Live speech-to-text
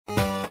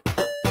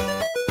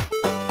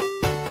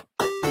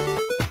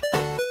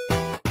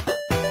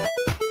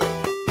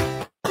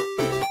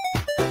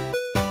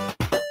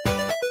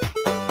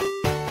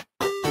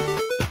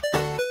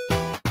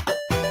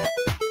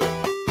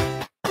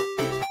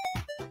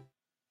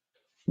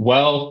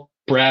Well,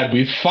 Brad,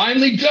 we've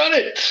finally done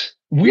it.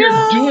 We're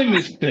Yeah. doing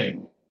this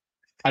thing.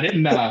 I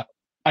didn't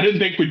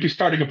think we'd be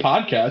starting a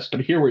podcast, but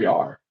here we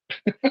are.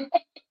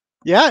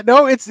 Yeah,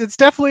 no, it's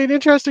definitely an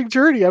interesting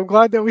journey. I'm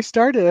glad that we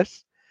started it.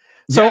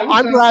 Yeah, So it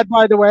was I'm Brad,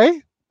 by the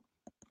way.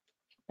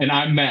 and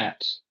I'm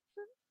Matt.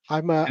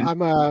 And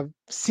I'm a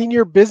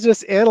senior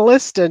business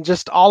analyst and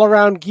just all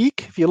around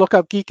geek. If you look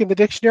up geek in the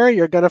dictionary,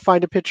 you're gonna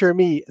find a picture of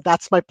me.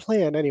 That's my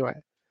plan anyway.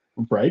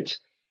 right.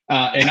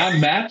 And I'm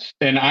Matt,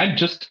 and I'm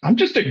just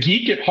a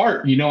geek at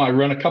heart. I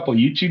run a couple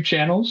YouTube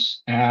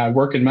channels, and I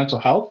work in mental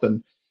health,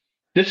 and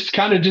this is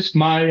kind of just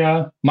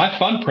my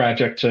fun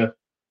project to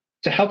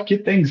help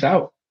get things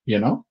out.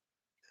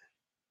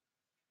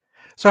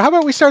 So how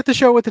about we start the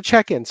show with the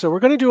check-in? So we're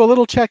going to do a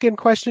little check-in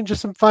question,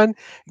 just some fun,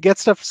 get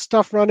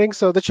stuff running.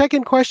 So the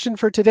check-in question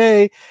for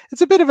today,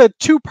 it's a bit of a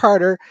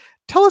two-parter.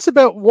 Tell us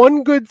about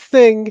one good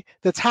thing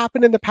that's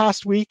happened in the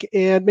past week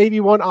and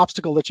maybe one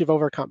obstacle that you've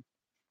overcome.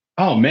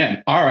 Oh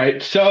man. All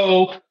right.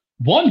 So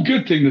one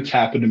good thing that's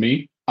happened to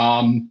me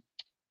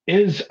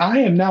is I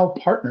am now a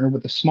partner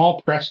with a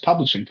small press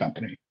publishing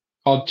company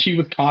called Tea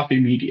with Coffee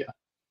Media.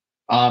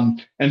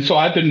 And so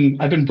I've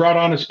been brought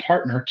on as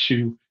partner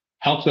to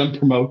help them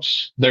promote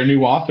their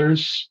new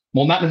authors.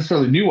 Well, not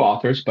necessarily new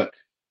authors, but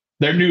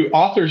their new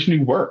authors'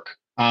 new work.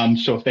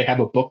 So if they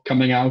have a book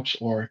coming out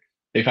or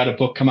they've had a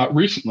book come out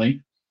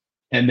recently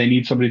and they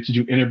need somebody to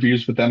do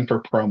interviews with them for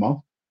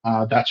promo,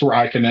 that's where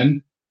I come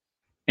in,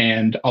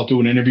 and I'll do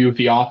an interview with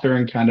the author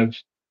and kind of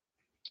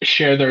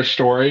share their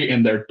story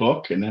in their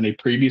book and any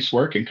previous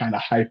work and kind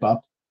of hype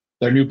up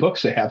their new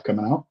books they have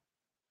coming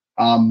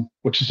out,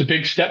 which is a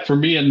big step for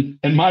me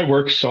and my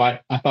work. So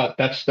I thought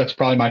that's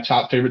probably my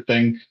top favorite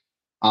thing,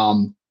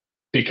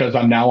 because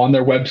I'm now on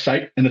their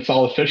website and it's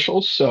all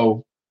official.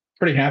 So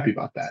pretty happy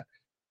about that.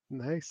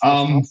 Nice. That's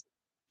Um,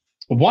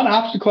 awesome. One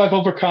obstacle I've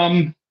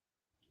overcome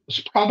is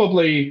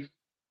probably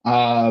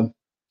uh,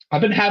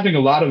 I've been having a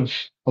lot of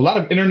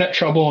internet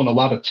trouble and a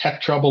lot of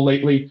tech trouble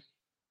lately.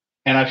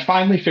 And I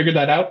finally figured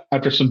that out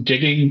after some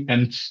digging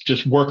and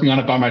just working on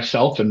it by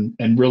myself and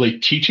really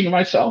teaching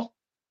myself.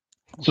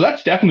 So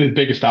that's definitely the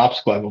biggest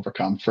obstacle I've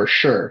overcome for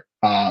sure.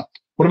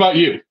 What about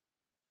you?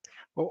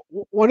 Well,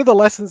 one of the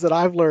lessons that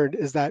I've learned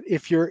is that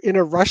if you're in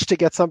a rush to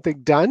get something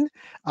done,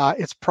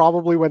 it's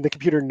probably when the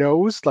computer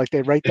knows, like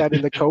they write that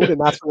in the code, and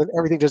that's when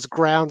everything just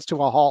grounds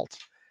to a halt.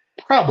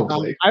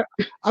 Probably.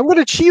 I'm going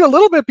to cheat a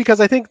little bit because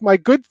I think my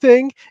good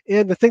thing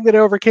and the thing that I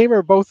overcame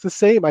are both the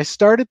same. I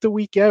started the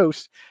week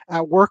out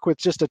at work with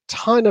just a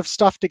ton of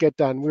stuff to get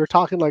done. We were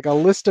talking like a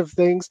list of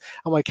things.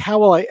 I'm like, how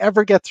will I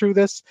ever get through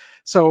this?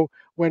 So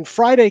when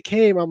Friday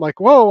came, I'm like,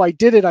 whoa, I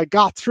did it. I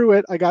got through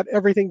it. I got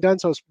everything done.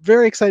 So I was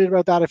very excited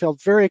about that. I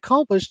felt very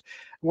accomplished.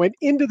 Went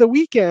into the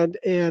weekend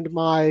and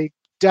my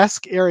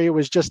desk area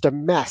was just a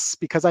mess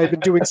because I had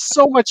been doing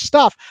so much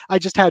stuff. I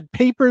just had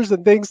papers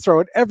and things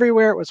thrown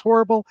everywhere. It was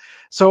horrible.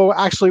 So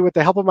actually, with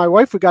the help of my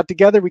wife, we got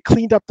together. We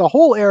cleaned up the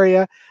whole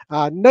area.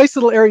 Nice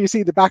little area. You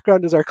see, the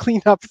background is our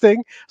cleanup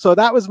thing. So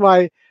that was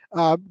my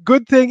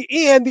good thing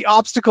and the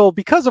obstacle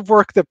because of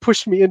work that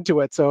pushed me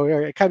into it.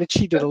 So I kind of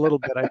cheated a little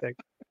bit, I think.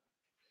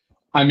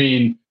 I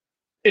mean,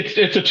 it's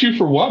a two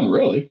for one,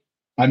 really.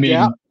 I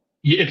Yeah. mean,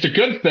 it's a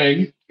good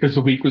thing because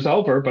the week was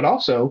over, but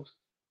also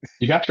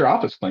you got your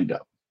office cleaned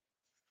up.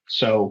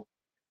 So,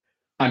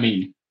 I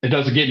mean, it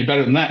doesn't get any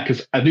better than that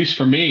because, at least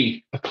for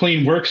me, a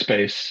clean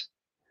workspace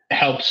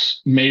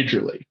helps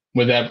majorly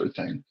with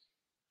everything.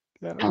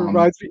 That Um,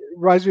 reminds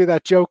me of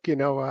that joke,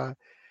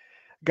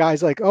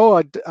 guys like,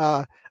 oh,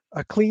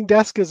 a clean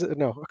desk is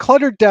no, a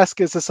cluttered desk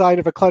is a sign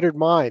of a cluttered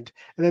mind.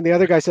 And then the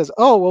other guy says,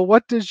 oh, well,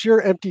 what does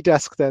your empty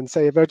desk then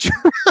say about your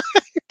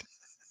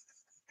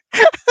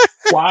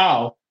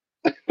wow.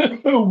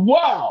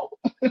 Wow.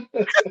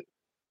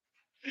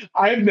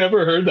 I've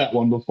never heard that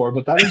one before,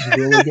 but that is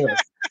really good.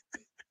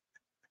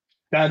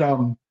 That,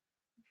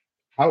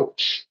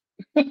 ouch.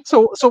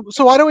 So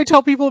why don't we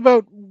tell people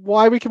about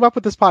why we came up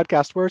with this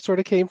podcast, where it sort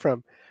of came from?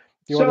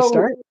 Do you want to So,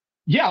 start?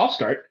 yeah, I'll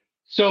start.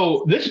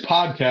 So, this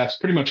podcast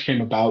pretty much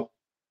came about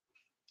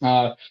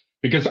uh,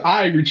 because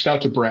I reached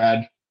out to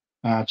Brad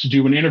to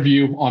do an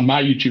interview on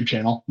my YouTube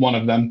channel, one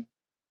of them.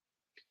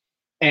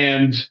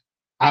 And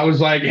I was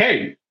like,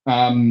 hey,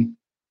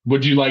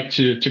 would you like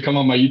to come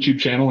on my YouTube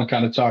channel and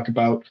kind of talk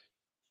about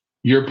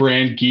your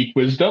brand, Geek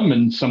Wisdom,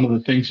 and some of the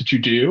things that you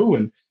do?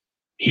 And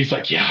he's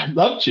like, yeah, I'd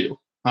love to.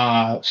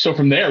 So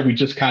from there, we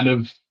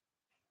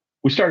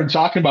started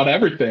talking about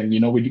everything.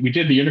 We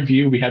did the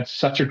interview. We had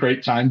such a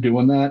great time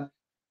doing that,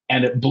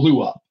 and it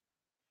blew up.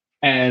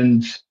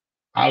 And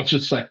I was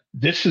just like,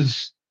 this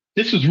is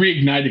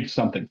reigniting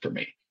something for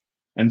me.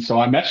 And so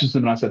I messaged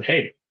him and I said,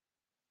 hey,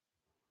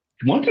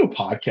 you want to do a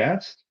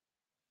podcast?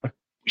 Like,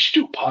 we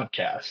should do a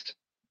podcast.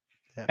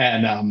 Yeah.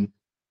 And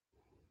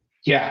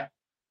yeah,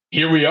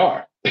 here we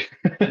are.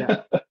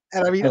 Yeah.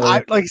 And I mean,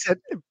 I like I said,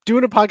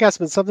 doing a podcast has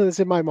been something that's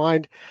in my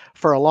mind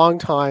for a long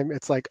time.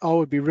 It's like, oh,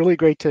 it'd be really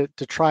great to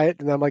try it.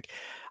 And I'm like,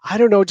 I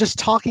don't know, just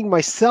talking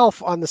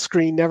myself on the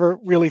screen never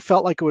really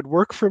felt like it would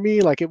work for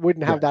me. Like it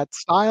wouldn't have Right. that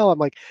style. I'm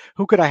like,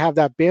 who could I have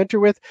that banter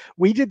with?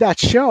 We did that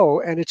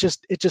show and it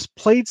just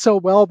played so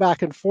well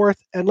back and forth.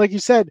 And like you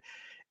said,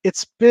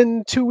 it's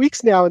been 2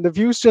 weeks now and the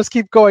views just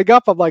keep going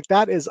up. I'm like,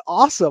 that is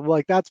awesome.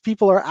 Like that's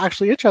people are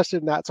actually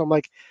interested in that. So I'm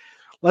like,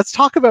 let's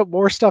talk about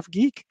more stuff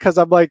geek. Cause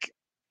I'm like,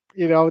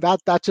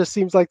 that just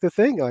seems like the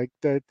thing. Like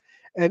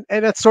and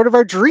that's sort of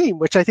our dream,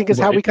 which I think is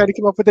how we Right. kind of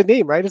came up with the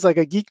name, right? It's like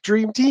a geek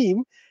dream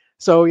team.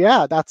 So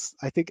yeah,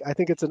 I think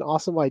it's an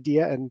awesome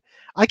idea, and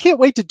I can't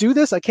wait to do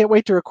this. I can't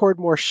wait to record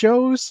more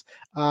shows.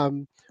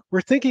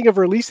 We're thinking of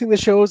releasing the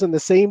shows on the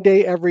same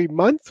day every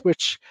month,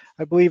 which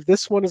I believe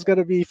this one is going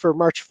to be for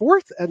March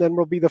 4th, and then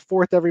we'll be the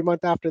 4th every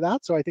month after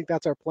that. So I think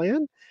that's our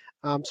plan.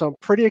 So I'm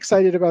pretty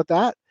excited about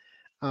that.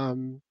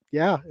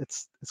 Yeah,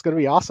 it's going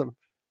to be awesome.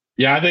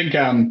 Yeah, I think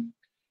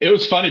it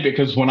was funny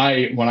because when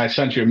I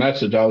sent you a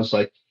message, I was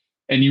like,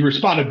 and you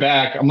responded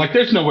back. I'm like,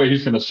 there's no way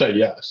he's going to say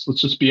yes. Let's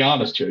just be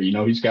honest here.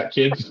 He's got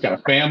kids, he's got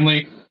a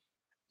family,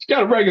 he's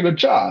got a regular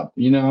job.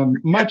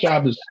 My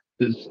job is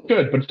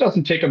good, but it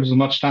doesn't take up as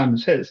much time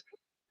as his.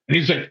 And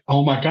he's like,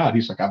 oh my God.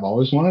 He's like, I've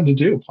always wanted to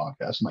do a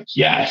podcast. I'm like,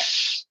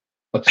 yes,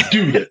 let's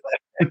do this.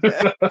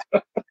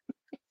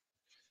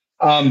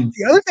 um,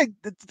 The other thing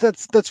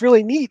that's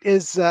really neat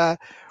is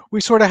we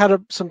sort of had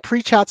some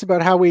pre-chats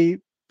about how we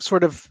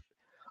sort of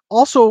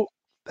also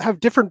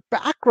have different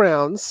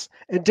backgrounds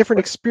and different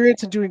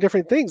experience in doing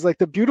different things. Like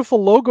the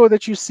beautiful logo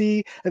that you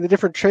see and the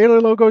different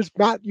trailer logos,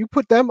 Matt, you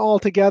put them all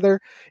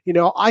together.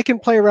 I can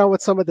play around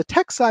with some of the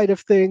tech side of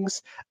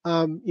things.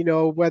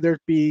 Whether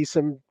it be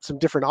some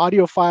different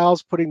audio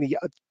files, putting the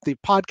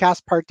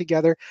podcast part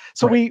together.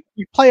 So right.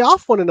 we play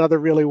off one another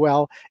really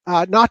well,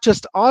 not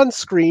just on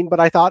screen, but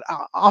I thought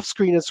off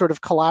screen and sort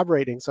of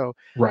collaborating. So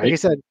like I Right.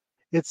 said,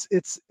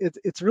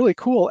 it's really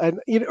cool.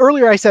 And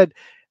earlier I said,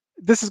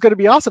 this is going to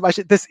be awesome.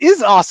 This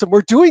is awesome.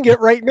 We're doing it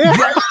right now.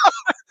 Right.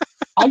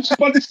 I was just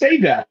about to say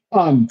that.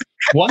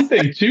 One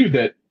thing too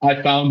that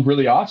I found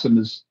really awesome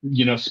is,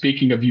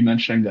 speaking of you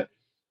mentioning that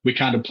we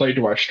kind of play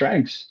to our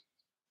strengths.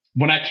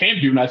 When I came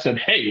to you and I said,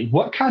 hey,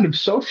 what kind of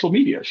social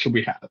media should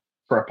we have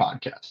for a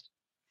podcast?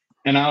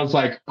 And I was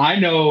like, I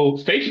know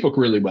Facebook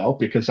really well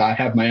because I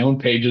have my own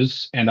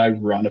pages and I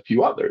run a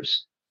few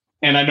others.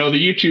 And I know the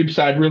YouTube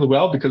side really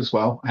well because,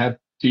 well, I have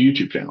 2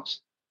 YouTube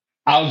channels.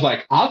 I was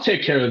like, I'll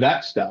take care of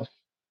that stuff.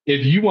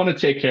 If you want to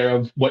take care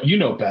of what you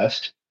know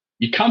best,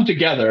 you come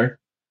together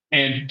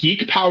and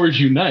geek powers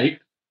unite,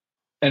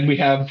 and we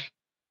have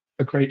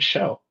a great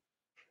show.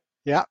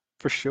 Yeah,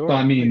 for So I sure. Like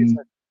I mean,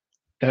 said.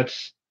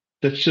 that's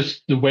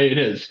just the way it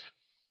is.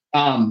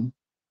 Um,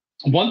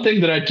 One thing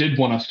that I did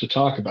want us to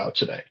talk about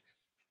today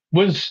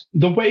was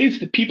the ways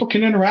that people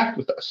can interact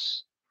with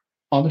us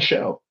on the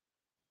show.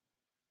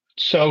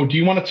 So, do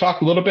you want to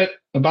talk a little bit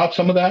about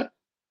some of that?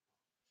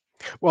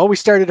 Well, we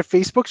started a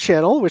Facebook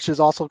channel, which is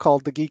also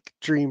called the Geek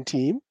Dream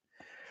Team.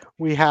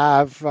 We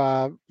have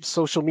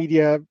social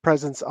media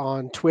presence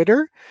on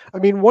Twitter. I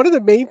mean, one of the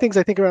main things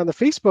I think around the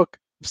Facebook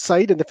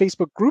site and the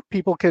Facebook group,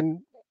 people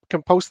can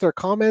post their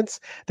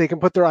comments. They can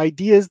put their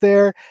ideas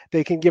there.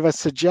 They can give us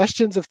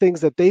suggestions of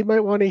things that they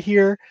might want to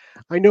hear.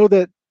 I know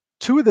that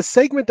two of the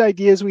segment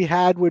ideas we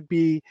had would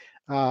be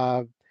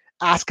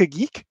Ask a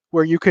Geek,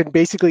 where you can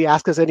basically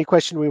ask us any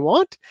question we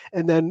want,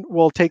 and then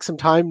we'll take some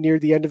time near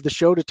the end of the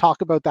show to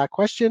talk about that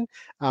question.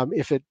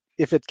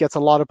 If it gets a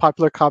lot of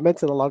popular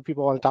comments and a lot of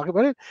people want to talk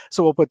about it.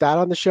 So we'll put that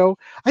on the show.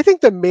 I think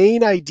the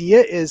main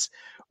idea is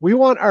we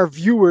want our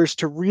viewers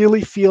to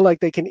really feel like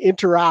they can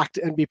interact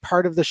and be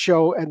part of the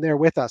show and they're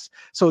with us.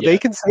 So they Yeah.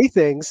 can say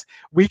things,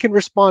 we can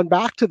respond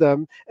back to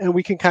them, and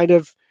we can kind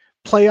of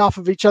play off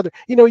of each other.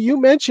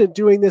 You mentioned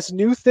doing this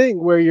new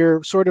thing where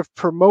you're sort of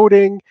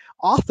promoting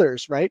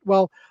authors, right?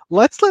 Well,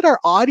 let's let our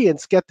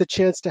audience get the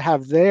chance to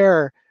have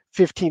their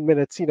 15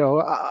 minutes,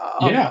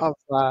 Yeah.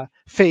 of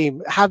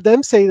fame. Have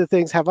them say the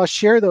things, have us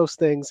share those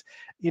things,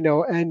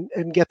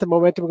 and get the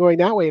momentum going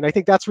that way. And I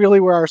think that's really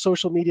where our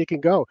social media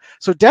can go.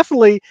 So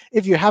definitely,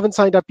 if you haven't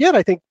signed up yet,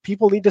 I think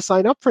people need to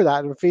sign up for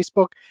that. And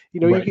Facebook,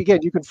 Right.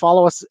 you can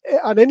follow us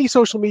on any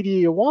social media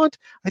you want.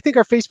 I think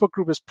our Facebook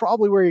group is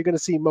probably where you're going to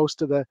see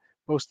most of the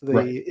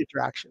Right.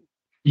 interaction.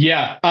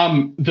 Yeah.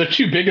 The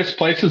two biggest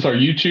places are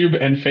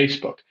YouTube and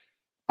Facebook.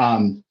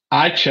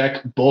 I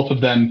check both of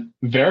them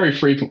very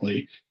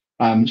frequently.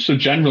 So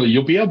generally,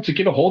 you'll be able to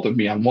get a hold of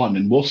me on one,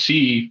 and we'll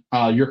see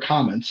your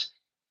comments.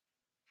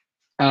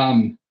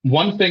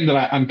 One thing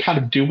that I'm kind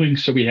of doing,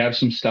 so we have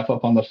some stuff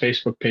up on the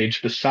Facebook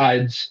page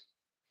besides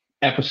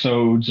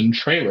episodes and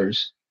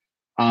trailers,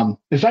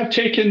 is I've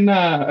taken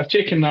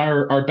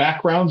our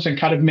backgrounds and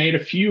kind of made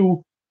a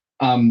few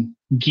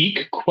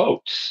geek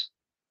quotes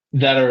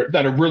that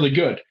are really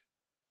good.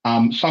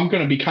 So I'm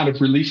going to be kind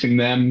of releasing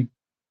them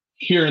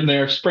here and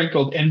there,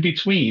 sprinkled in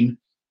between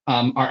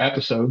our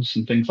episodes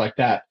and things like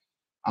that,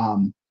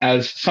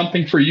 as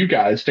something for you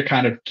guys to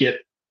kind of get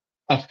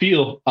a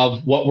feel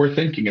of what we're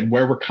thinking and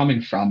where we're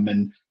coming from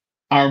and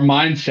our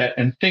mindset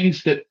and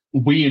things that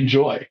we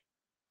enjoy.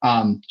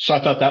 So I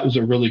thought that was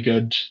a really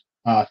good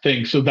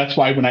thing. So that's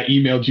why when I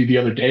emailed you the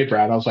other day,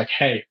 Brad, I was like,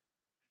 hey,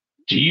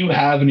 do you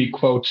have any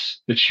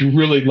quotes that you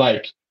really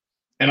like?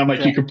 And I'm like,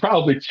 Yeah. you could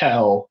probably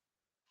tell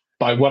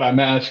by what I'm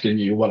asking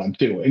you what I'm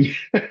doing.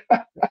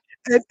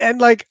 And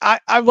like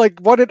I'm like,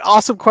 what an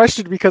awesome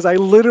question, because I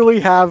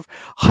literally have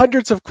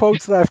hundreds of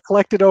quotes that I've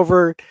collected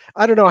over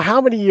I don't know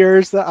how many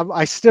years that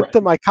I snip Right.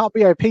 them, I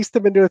copy, I paste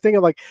them into a thing.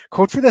 I'm like,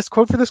 quote for this,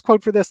 quote for this,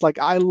 quote for this. Like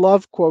I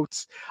love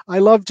quotes. I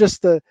love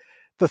just the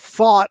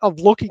thought of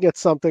looking at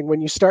something when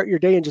you start your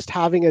day and just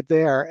having it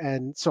there.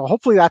 And so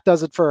hopefully that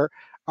does it for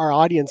our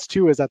audience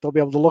too, is that they'll be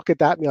able to look at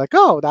that and be like,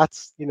 oh,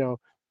 that's,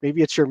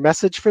 maybe it's your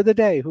message for the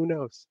day. Who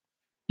knows?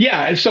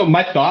 Yeah. And so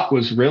my thought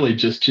was really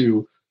just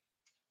to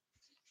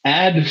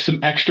add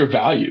some extra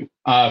value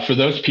for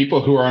those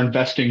people who are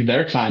investing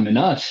their time in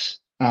us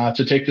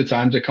to take the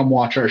time to come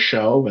watch our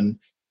show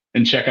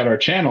and check out our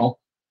channel.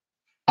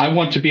 I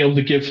want to be able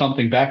to give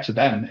something back to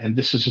them, and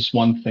this is just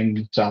one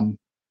thing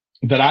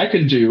that I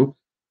can do.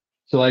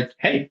 So, like,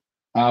 hey,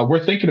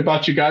 we're thinking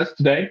about you guys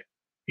today.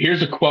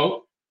 Here's a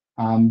quote,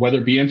 whether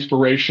it be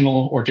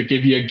inspirational or to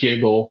give you a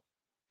giggle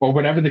or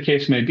whatever the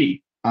case may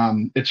be.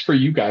 It's for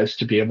you guys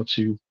to be able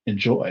to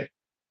enjoy.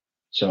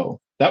 So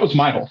that was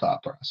my whole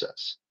thought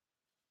process.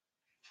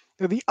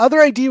 The other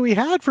idea we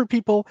had for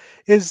people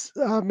is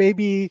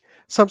maybe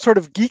some sort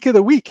of geek of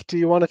the week. Do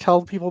you want to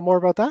tell people more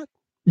about that?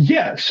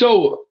 Yeah.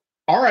 So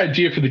our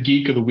idea for the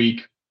geek of the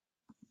week,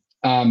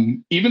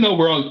 even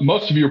though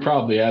most of you are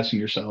probably asking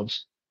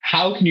yourselves,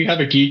 how can you have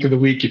a geek of the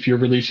week if you're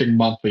releasing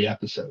monthly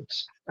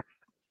episodes?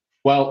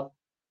 Well,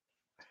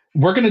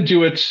 we're going to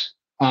do it.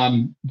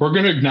 We're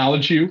going to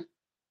acknowledge you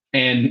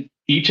in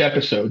each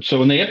episode.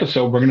 So in the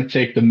episode, we're going to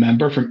take the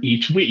member from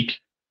each week,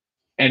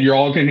 and you're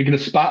all going to get a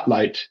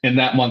spotlight in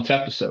that month's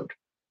episode,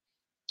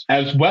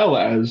 as well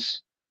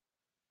as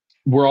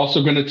we're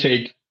also going to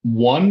take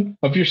one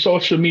of your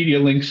social media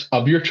links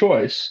of your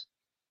choice,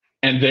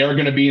 and they are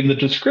going to be in the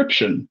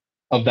description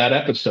of that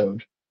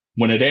episode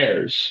when it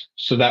airs.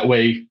 So that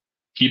way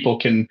people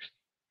can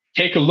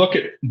take a look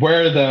at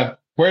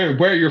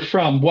where you're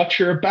from, what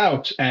you're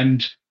about,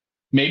 and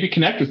maybe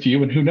connect with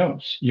you. And who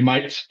knows, you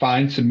might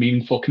find some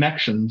meaningful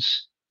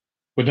connections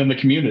within the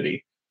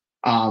community.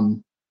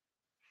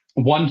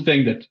 One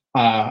thing that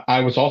I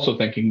was also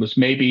thinking was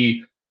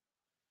maybe,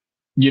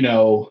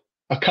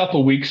 a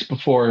couple weeks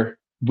before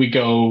we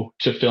go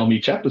to film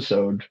each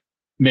episode,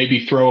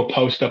 maybe throw a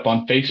post up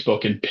on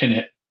Facebook and pin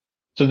it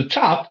to the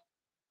top.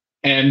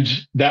 And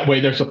that way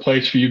there's a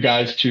place for you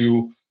guys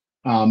to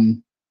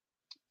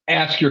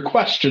ask your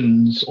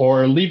questions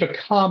or leave a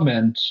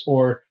comment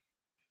or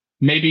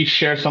maybe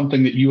share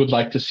something that you would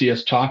like to see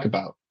us talk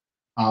about,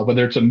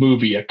 whether it's a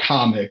movie, a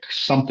comic,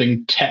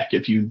 something tech,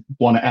 if you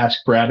want to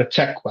ask Brad a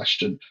tech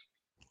question,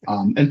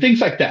 and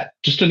things like that.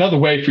 Just another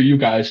way for you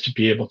guys to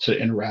be able to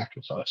interact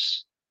with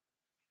us.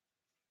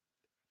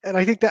 And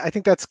I think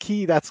that's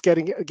key. That's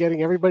getting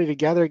everybody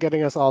together,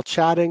 getting us all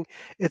chatting.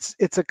 It's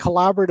a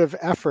collaborative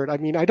effort. I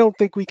mean, I don't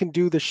think we can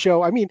do the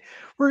show. I mean,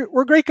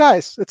 we're great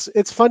guys.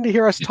 It's fun to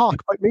hear us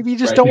talk, but maybe you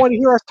just Right. don't want to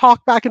hear us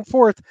talk back and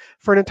forth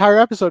for an entire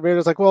episode. Maybe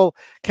it's like, well,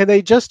 can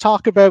they just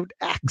talk about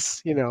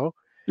X?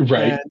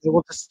 Right. And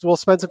we'll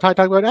spend some time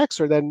talking about X,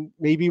 or then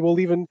maybe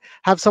we'll even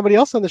have somebody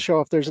else on the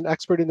show if there's an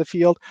expert in the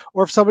field,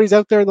 or if somebody's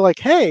out there and they're like,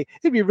 hey,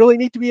 it'd be really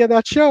neat to be on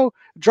that show.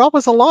 Drop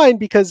us a line,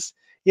 because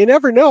you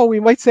never know. We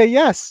might say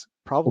yes.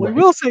 Probably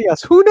Right. will say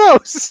yes. Who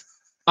knows?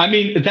 I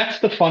mean, that's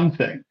the fun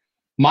thing.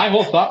 My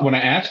whole thought when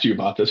I asked you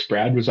about this,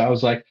 Brad, was I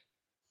was like,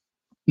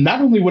 not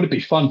only would it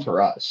be fun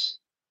for us,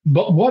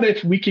 but what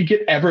if we could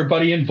get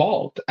everybody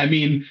involved? I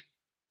mean,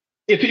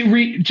 if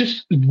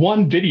just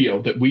one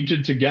video that we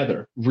did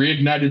together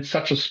reignited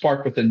such a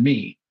spark within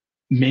me,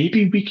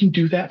 maybe we can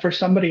do that for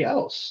somebody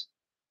else.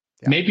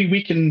 Yeah. Maybe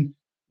we can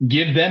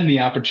give them the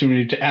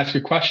opportunity to ask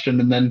a question,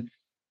 and then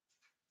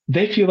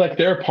they feel like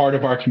they're a part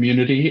of our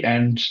community,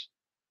 and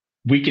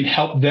we can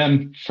help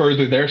them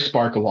further their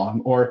spark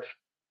along, or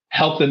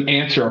help them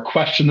answer a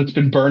question that's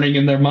been burning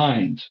in their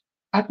mind.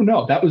 I don't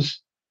know. That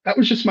was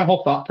just my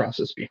whole thought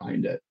process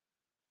behind it.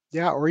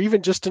 Yeah, or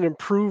even just an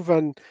improve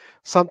on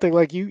something.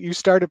 Like you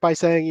started by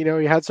saying, you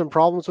had some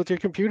problems with your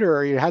computer,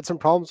 or you had some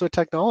problems with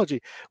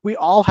technology. We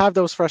all have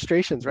those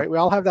frustrations, right? We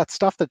all have that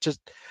stuff that just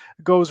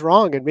goes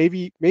wrong, and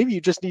maybe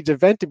you just need to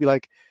vent to be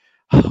like,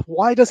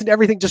 why doesn't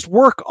everything just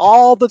work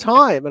all the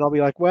time? And I'll be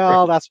like,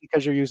 well, that's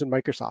because you're using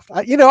Microsoft.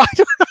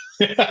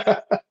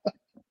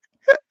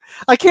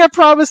 I can't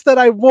promise that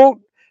I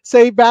won't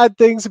say bad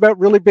things about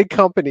really big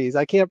companies.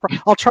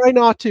 I'll try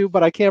not to,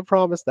 but I can't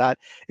promise that.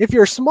 If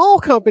you're a small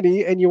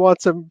company and you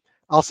want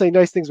I'll say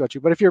nice things about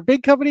you. But if you're a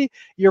big company,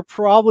 you're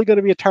probably going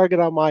to be a target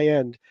on my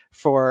end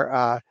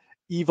for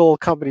evil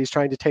companies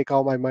trying to take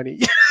all my money.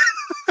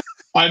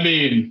 I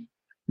mean,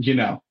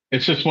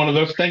 it's just one of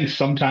those things.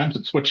 Sometimes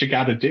it's what you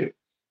got to do.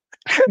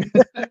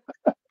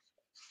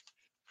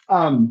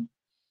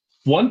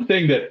 One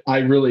thing that I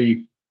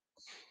really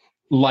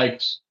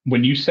liked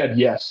when you said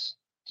yes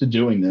to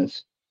doing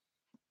this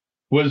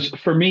was,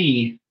 for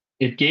me,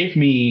 it gave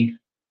me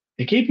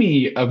a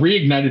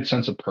reignited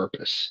sense of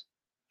purpose.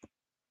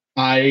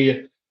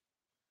 I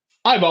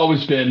I've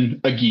always been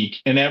a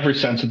geek in every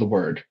sense of the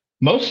word,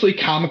 mostly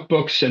comic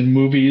books and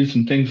movies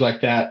and things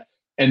like that,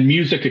 and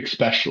music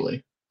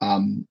especially.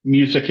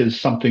 Music is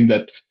something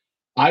that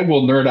I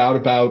will nerd out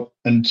about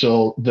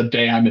until the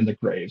day I'm in the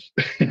grave.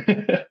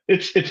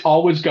 It's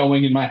always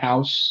going in my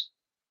house.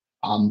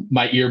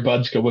 My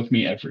earbuds go with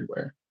me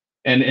everywhere.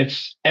 And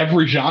it's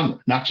every genre,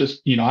 not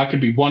just, I could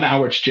be 1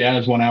 hour it's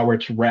jazz, 1 hour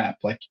it's rap.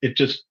 Like it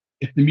just,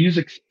 if the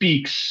music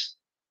speaks,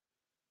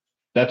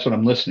 that's what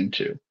I'm listening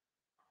to.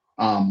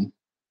 Um,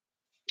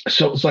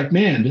 so it's like,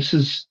 man,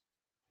 this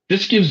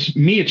gives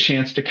me a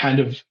chance to kind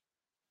of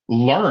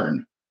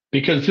learn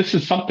because this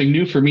is something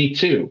new for me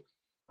too.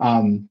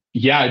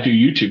 Yeah, I do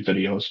YouTube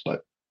videos,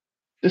 but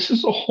this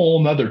is a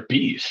whole nother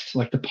beast.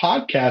 Like the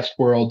podcast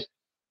world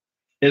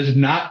is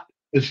not,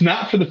 it's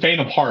not for the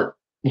faint of heart.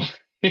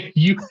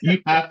 You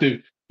have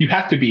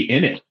to be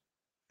in it,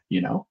 you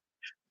know?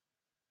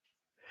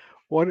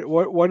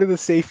 One of the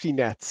safety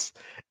nets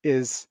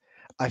is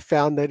I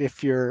found that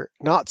if you're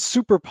not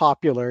super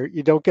popular,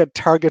 you don't get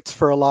targets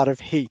for a lot of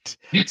hate.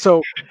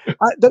 So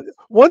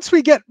once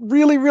we get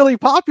really, really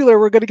popular,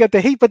 we're going to get the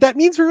hate, but that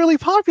means we're really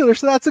popular.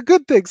 So that's a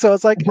good thing. So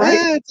it's like,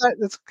 Right.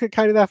 it's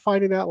kind of that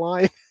finding that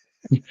line.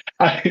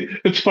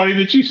 It's funny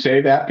that you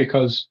say that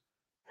because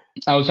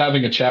I was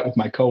having a chat with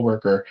my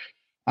coworker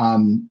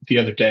the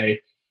other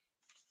day,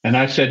 and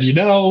I said,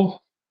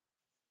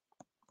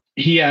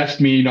 he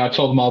asked me, I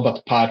told him all about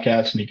the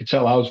podcast, and he could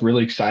tell I was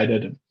really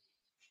excited. And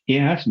he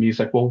asked me, he's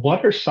like, well,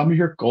 what are some of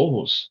your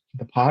goals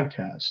for the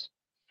podcast?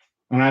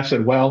 And I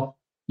said, well,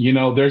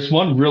 there's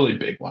one really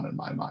big one in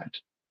my mind.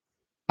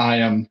 I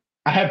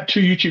have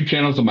 2 YouTube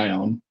channels of my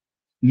own.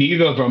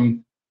 Neither of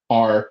them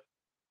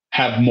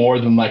have more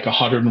than like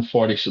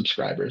 140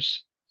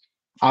 subscribers.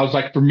 I was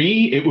like, for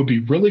me, it would be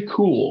really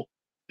cool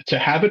to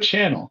have a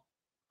channel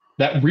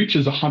that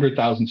reaches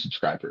 100,000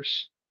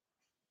 subscribers.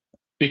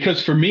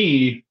 Because for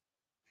me,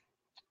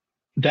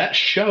 that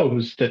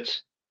shows that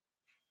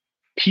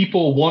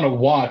people want to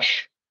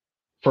watch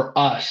for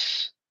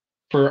us,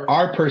 for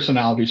our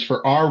personalities,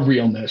 for our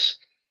realness.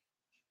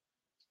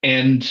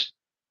 And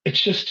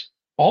it's just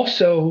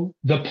also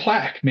the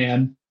plaque,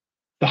 man.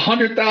 The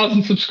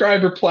 100,000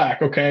 subscriber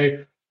plaque,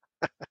 okay?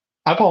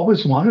 I've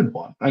always wanted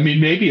one. I mean,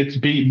 maybe it's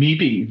me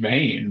being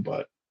vain,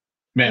 but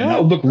man,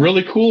 that would look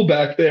really cool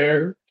back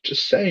there.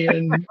 Just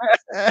saying.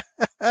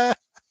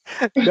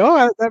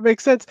 No, that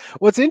makes sense.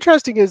 What's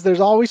interesting is there's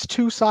always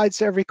two sides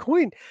to every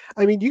coin.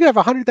 I mean, you can have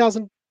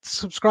 100,000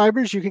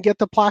 subscribers, you can get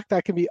the plaque,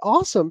 that can be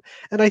awesome.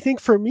 And I think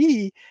for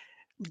me,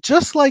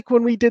 just like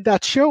when we did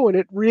that show and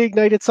it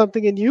reignited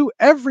something in you,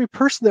 every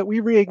person that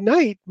we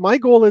reignite, my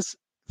goal is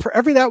for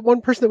that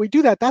one person that we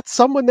do that's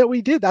someone that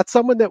we did, that's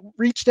someone that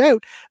reached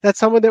out, that's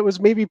someone that was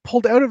maybe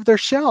pulled out of their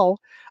shell.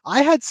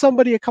 I had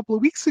somebody a couple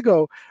of weeks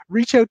ago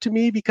reach out to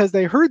me because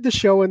they heard the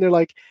show and they're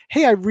like,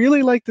 hey, I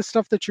really like the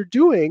stuff that you're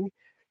doing.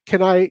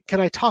 Can I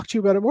talk to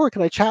you about it more?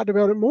 Can I chat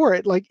about it more?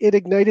 It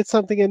ignited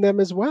something in them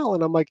as well.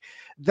 And I'm like,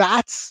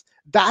 that's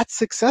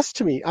success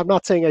to me. I'm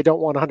not saying I don't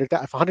want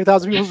 100,000. If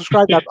 100,000 people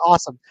subscribe, that's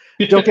awesome.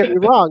 Don't get me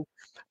wrong.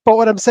 But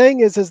what I'm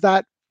saying is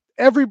that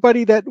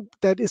everybody that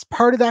is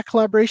part of that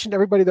collaboration,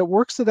 everybody that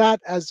works to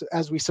that, as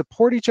we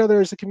support each other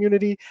as a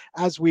community,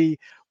 as we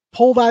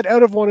pull that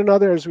out of one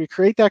another, as we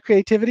create that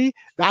creativity,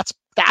 that's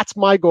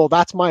my goal.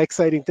 That's my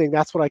exciting thing.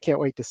 That's what I can't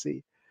wait to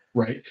see.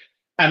 Right.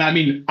 And I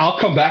mean, I'll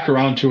come back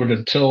around to it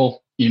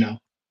until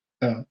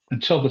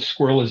the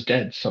squirrel is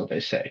dead, so they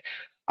say.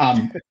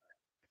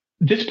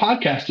 This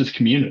podcast is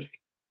community.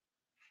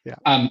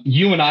 Yeah.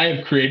 You and I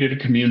have created a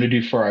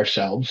community for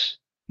ourselves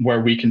where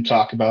we can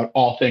talk about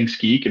all things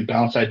geek and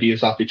bounce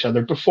ideas off each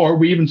other before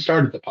we even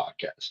started the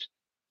podcast.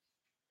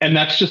 And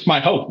that's just my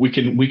hope. We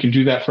can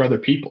do that for other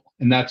people.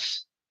 And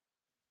that's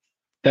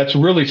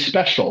really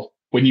special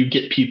when you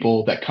get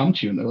people that come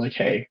to you and they're like,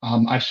 hey,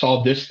 I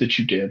saw this that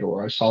you did,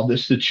 or I saw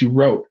this that you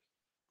wrote.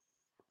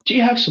 Do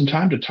you have some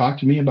time to talk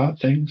to me about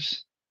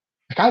things?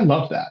 Like, I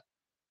love that.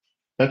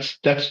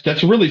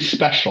 That's really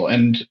special.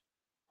 And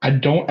I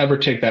don't ever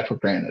take that for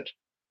granted.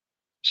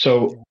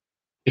 So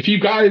if you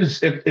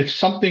guys, if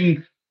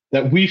something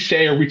that we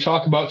say or we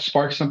talk about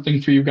sparks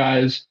something for you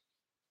guys,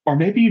 or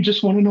maybe you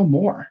just want to know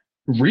more,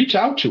 reach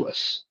out to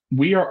us.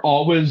 We are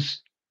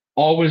always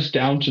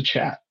down to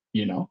chat.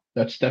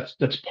 That's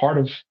part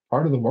of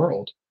the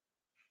world.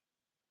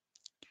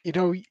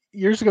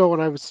 Years ago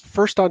when I was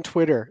first on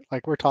Twitter,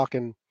 like we're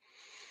talking,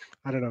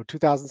 I don't know,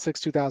 2006,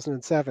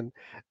 2007,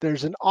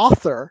 there's an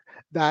author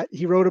that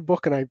he wrote a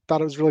book and I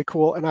thought it was really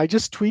cool. And I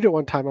just tweeted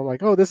one time, I'm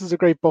like, oh, this is a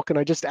great book. And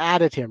I just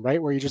added him,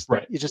 right? Where you just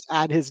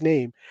add his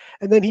name.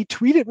 And then he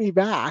tweeted me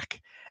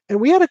back and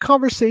we had a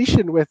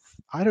conversation with,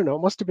 I don't know,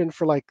 it must've been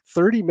for like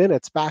 30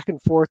 minutes back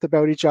and forth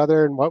about each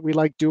other and what we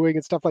like doing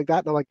and stuff like that.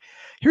 And I'm like,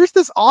 here's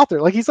this author,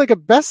 like he's like a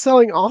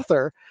best-selling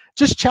author,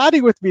 just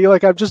chatting with me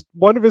like I'm just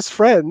one of his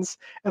friends.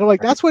 And I'm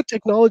like, that's what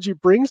technology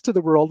brings to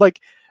the world. Like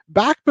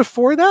back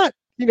before that,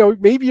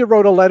 maybe you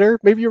wrote a letter,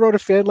 maybe you wrote a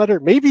fan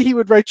letter, maybe he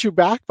would write you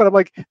back, but I'm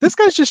like, this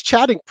guy's just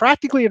chatting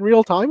practically in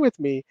real time with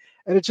me.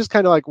 And it's just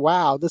kind of like,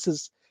 wow, this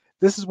is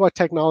this is what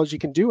technology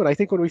can do. And I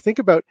think when we think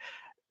about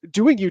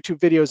doing YouTube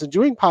videos and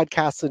doing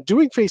podcasts and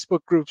doing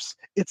Facebook groups,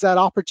 it's that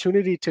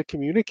opportunity to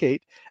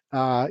communicate,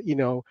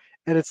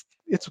 and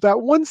it's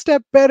that one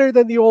step better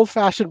than the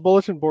old-fashioned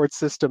bulletin board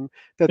system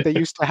that they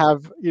used to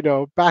have,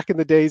 back in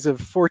the days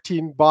of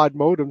 14 baud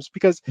modems,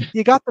 because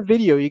you got the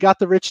video, you got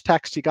the rich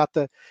text, you got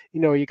the,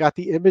 you got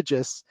the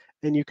images,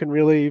 and you can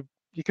really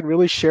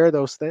share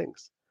those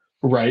things.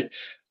 Right.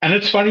 And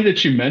it's funny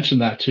that you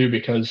mentioned that too,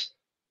 because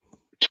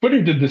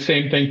Twitter did the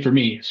same thing for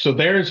me. So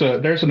there's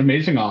an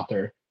amazing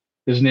author.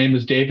 His name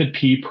is David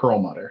P.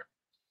 Perlmutter.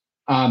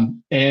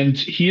 And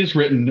he has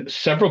written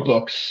several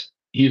books.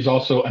 He's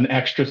also an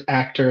extras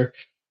actor.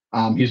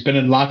 He's been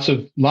in lots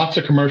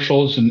of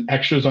commercials and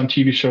extras on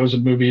TV shows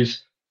and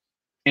movies.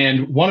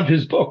 And one of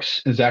his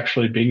books is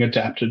actually being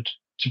adapted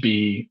to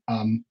be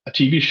a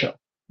TV show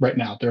right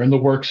now. They're in the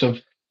works of,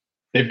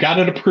 they've got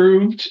it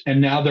approved, and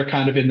now they're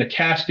kind of in the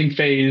casting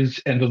phase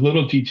and the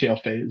little detail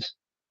phase.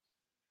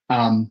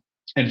 And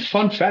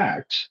fun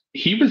fact,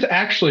 he was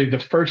actually the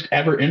first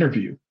ever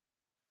interview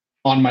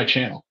on my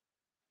channel.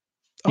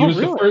 He was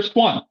really? The first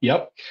one.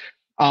 Yep.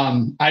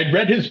 I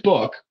read his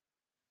book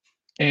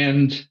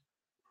and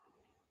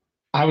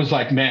I was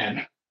like,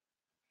 man,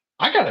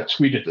 I got to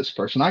tweet at this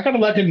person. I got to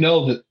let him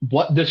know that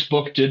what this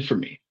book did for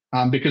me,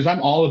 because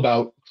I'm all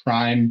about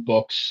crime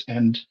books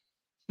and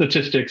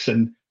statistics,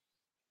 and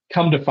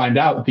come to find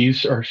out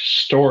these are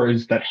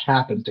stories that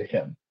happened to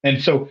him.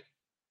 And so,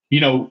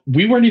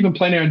 we weren't even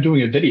planning on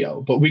doing a video,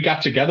 but we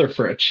got together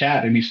for a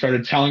chat, and he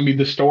started telling me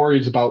the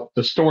stories about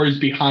the stories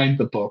behind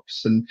the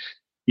books. And,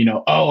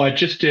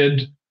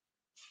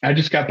 I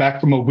just got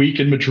back from a week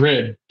in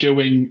Madrid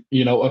doing,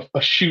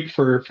 a shoot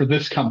for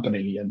this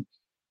company. And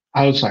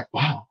I was like,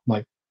 wow,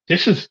 like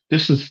this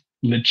is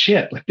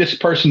legit. Like this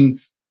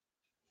person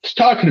is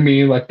talking to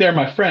me like they're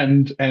my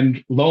friend.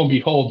 And lo and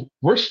behold,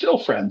 we're still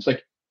friends.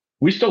 Like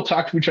we still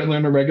talk to each other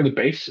on a regular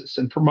basis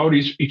and promote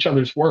each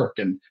other's work.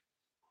 And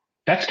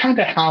that's kind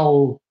of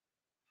how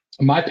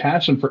my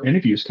passion for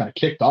interviews kind of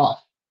kicked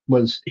off.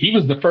 Was he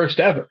was the first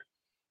ever,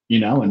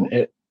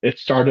 and it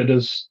started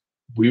as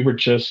we were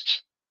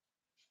just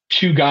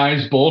two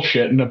guys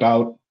bullshitting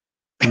about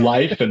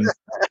life and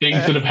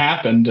things that have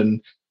happened.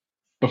 And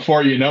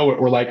before you know it,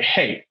 we're like,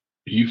 hey,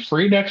 are you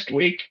free next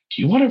week?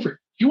 Do you want to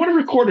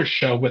record a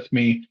show with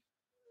me?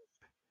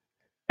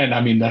 And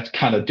I mean, that's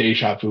kind of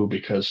deja vu,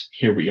 because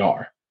here we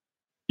are,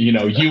 you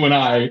and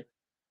I,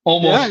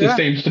 almost the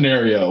same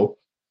scenario.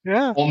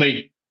 Yeah.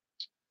 Only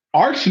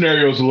our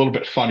scenario is a little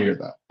bit funnier,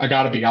 though. I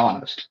got to be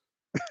honest.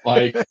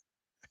 Like,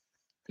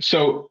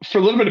 so for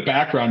a little bit of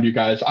background, you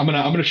guys, I'm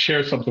gonna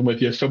share something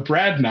with you. So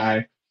Brad and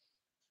I,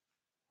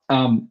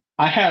 I'm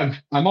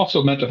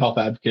also a mental health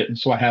advocate, and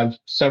so I have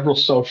several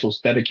socials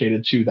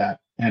dedicated to that,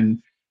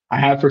 and I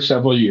have for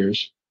several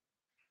years.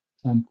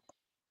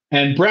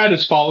 And Brad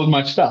has followed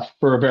my stuff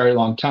for a very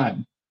long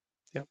time.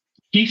 Yep.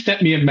 He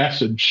sent me a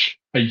message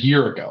a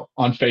year ago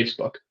on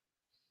Facebook,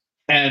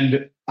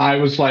 and I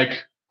was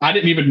like, I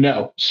didn't even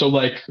know. So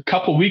like a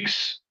couple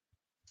weeks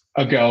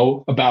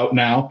ago, about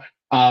now,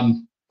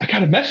 I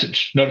got a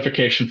message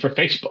notification for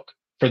Facebook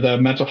for the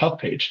mental health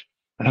page.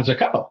 And I was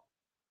like, oh,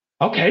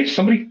 okay,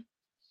 somebody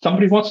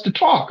wants to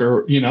talk,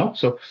 or,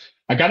 so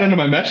I got into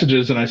my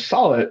messages and I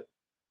saw it,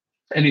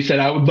 and he said,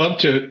 I would love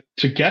to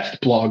guest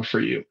blog for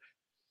you.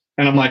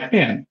 And I'm like,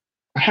 man,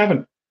 I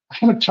haven't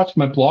touched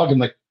my blog in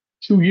like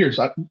 2 years.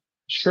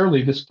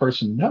 Surely this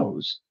person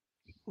knows.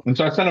 And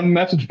so I sent him a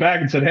message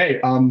back and said, hey,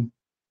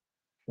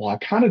 well, I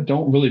kind of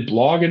don't really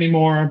blog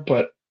anymore,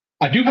 but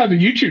I do have a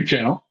YouTube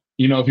channel,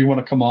 if you want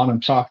to come on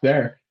and talk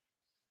there.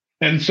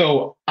 And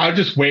so I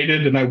just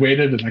waited and I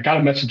got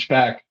a message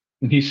back,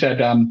 and he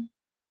said,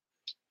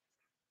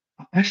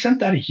 I sent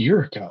that a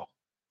year ago.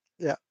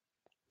 Yeah.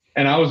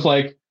 And I was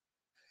like,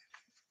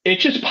 it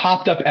just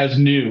popped up as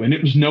new, and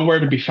it was nowhere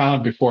to be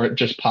found before it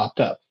just popped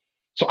up.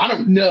 So I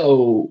don't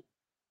know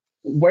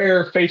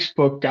where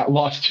Facebook got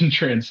lost in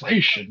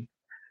translation.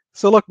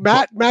 So look,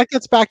 Matt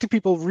gets back to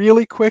people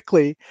really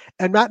quickly,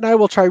 and Matt and I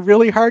will try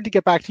really hard to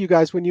get back to you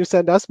guys when you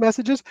send us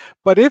messages.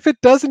 But if it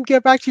doesn't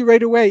get back to you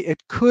right away,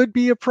 it could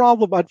be a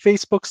problem on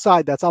Facebook's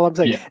side. That's all I'm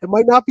saying. Yeah. It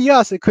might not be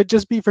us. It could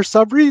just be for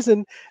some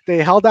reason they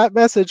held that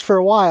message for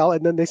a while,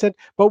 and then they said,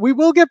 "But we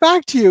will get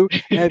back to you."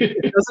 And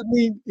it doesn't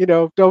mean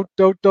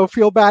don't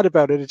feel bad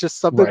about it. It's just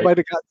something might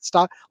have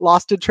got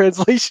lost in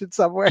translation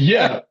somewhere.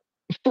 Yeah,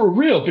 for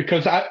real.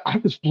 Because I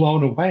was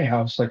blown away.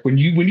 I was like, when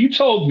you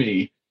told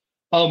me,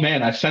 oh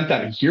man, I sent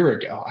that a year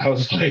ago, I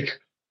was like,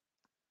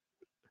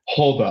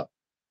 hold up.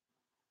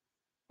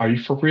 Are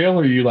you for real?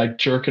 Or are you like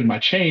jerking my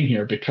chain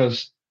here?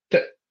 Because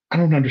I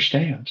don't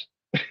understand.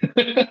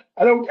 I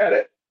don't get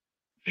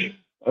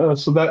it.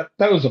 So that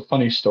was a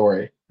funny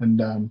story.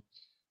 And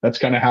that's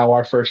kind of how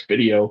our first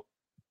video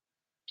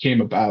came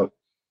about.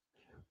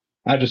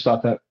 I just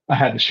thought that I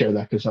had to share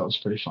that because that was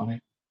pretty funny.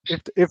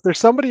 If there's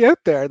somebody out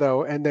there,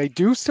 though, and they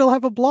do still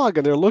have a blog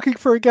and they're looking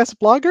for a guest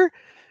blogger,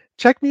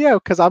 check me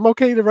out, because I'm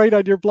okay to write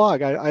on your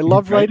blog. I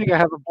love writing. I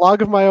have a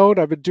blog of my own.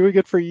 I've been doing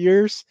it for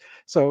years.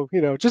 So,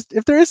 just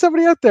if there is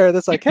somebody out there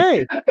that's like,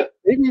 hey,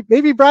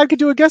 maybe Brad could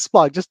do a guest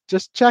blog.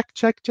 Just check.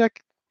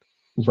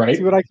 Right.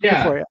 See what I can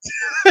do for you.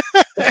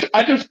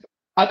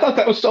 I thought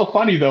that was so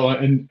funny though.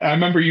 And I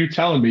remember you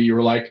telling me, you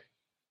were like,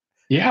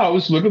 yeah, I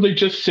was literally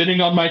just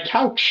sitting on my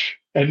couch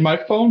and my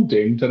phone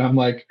dinged. And I'm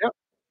like, yep.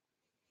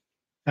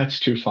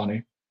 That's too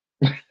funny.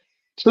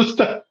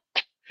 Just, I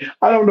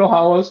don't know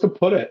how else to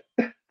put it.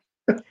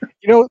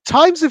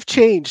 Times have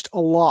changed a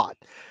lot.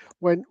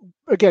 When,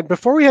 again,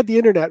 before we had the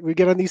internet, we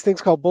get on these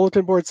things called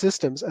bulletin board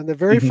systems. And the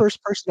very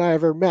first person I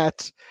ever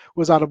met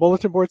was on a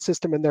bulletin board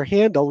system, and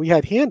we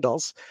had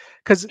handles,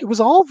 because it was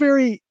all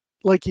very,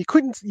 like, you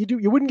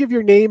wouldn't give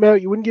your name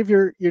out. You wouldn't give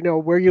your,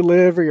 where you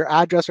live or your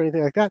address or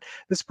anything like that.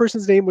 This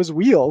person's name was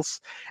Wheels.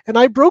 And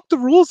I broke the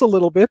rules a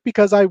little bit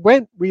because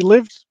we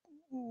lived,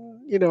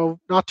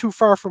 not too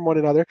far from one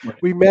another.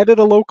 Right. We met at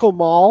a local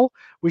mall.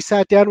 We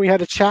sat down, we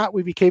had a chat,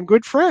 we became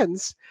good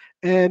friends,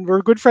 and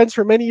we're good friends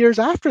for many years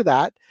after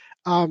that.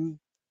 And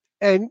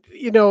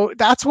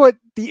that's what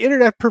the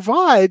internet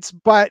provides,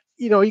 but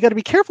you got to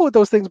be careful with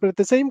those things. But at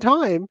the same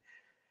time,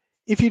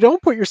 if you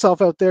don't put yourself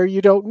out there,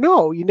 you don't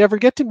know. You never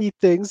get to meet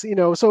things,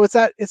 so it's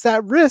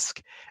that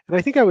risk. And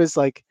I think I was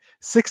like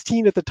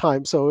 16 at the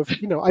time. So if,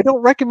 I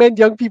don't recommend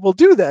young people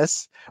do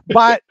this,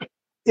 but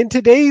in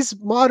today's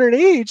modern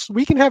age,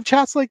 we can have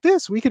chats like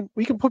this. We can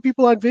put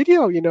people on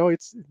video.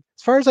 It's,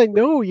 as far as I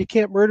know, you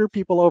can't murder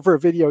people over a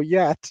video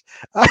yet.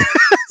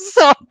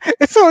 So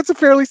it's a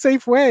fairly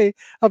safe way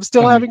of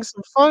still having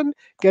some fun,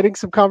 getting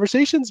some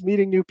conversations,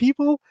 meeting new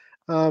people,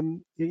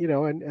 and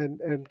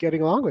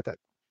getting along with it.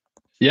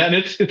 Yeah, and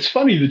it's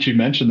funny that you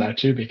mentioned that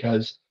too,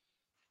 because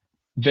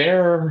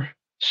there are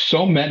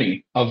so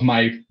many of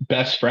my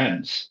best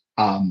friends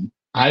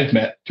I've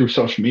met through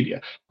social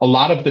media. A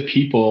lot of the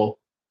people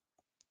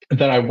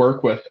that I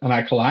work with and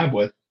I collab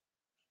with,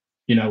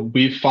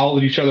 we've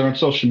followed each other on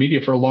social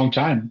media for a long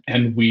time,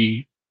 and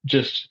we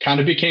just kind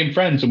of became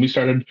friends, and we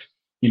started,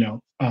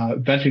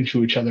 venting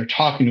to each other,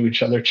 talking to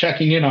each other,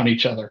 checking in on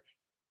each other.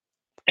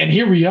 And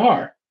here we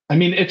are. I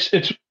mean, it's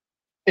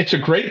a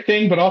great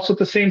thing, but also at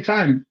the same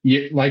time,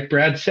 like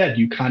Brad said,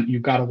 you've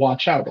got to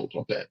watch out a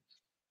little bit,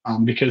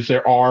 because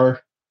there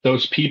are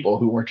those people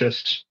who are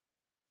just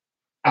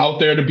out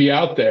there to be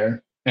out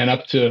there and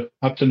up to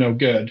no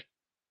good.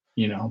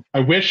 I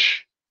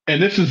wish,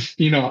 and this is,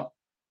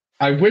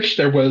 I wish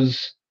there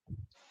was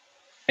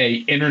a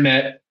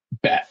internet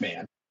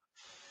Batman.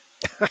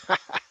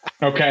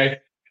 Okay.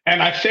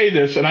 And I say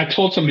this, and I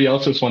told somebody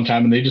else this one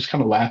time, and they just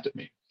kind of laughed at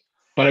me.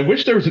 But I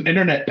wish there was an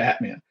internet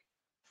Batman.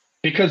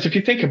 Because if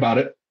you think about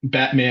it,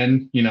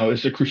 Batman,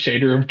 is the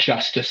crusader of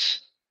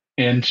justice,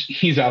 and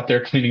he's out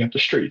there cleaning up the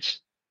streets.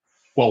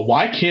 Well,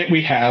 why can't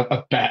we have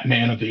a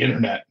Batman of the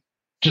internet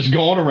just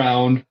going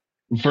around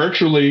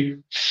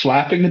virtually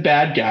slapping the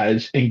bad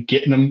guys and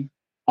getting them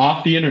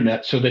off the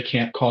internet so they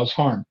can't cause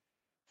harm?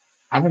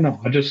 I don't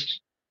know.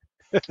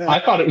 I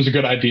thought it was a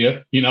good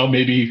idea.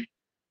 Maybe,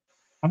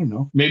 I don't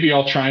know, maybe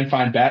I'll try and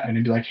find Batman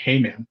and be like, hey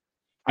man,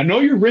 I know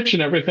you're rich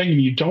and everything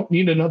and you don't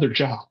need another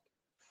job,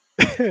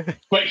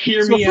 but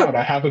hear me out.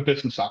 I have a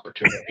business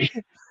opportunity.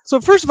 So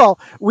first of all,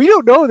 we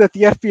don't know that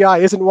the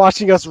FBI isn't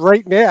watching us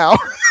right now.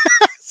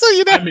 So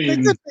I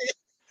mean,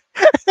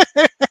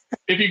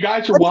 if you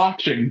guys are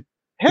watching,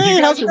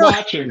 how's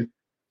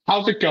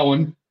it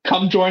going?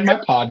 Come join my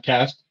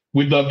podcast.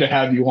 We'd love to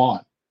have you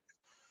on.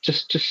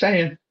 Just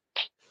saying.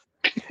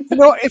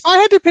 If I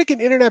had to pick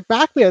an internet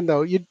Batman,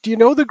 though, do you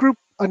know the group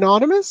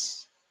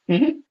Anonymous?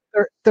 Mm-hmm.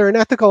 They're an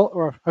ethical,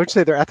 or I would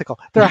say they're ethical.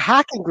 They're a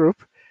hacking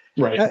group,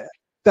 right?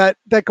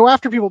 That go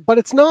after people, but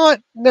it's not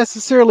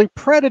necessarily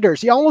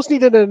predators. You almost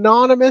need an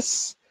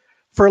anonymous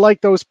for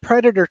like those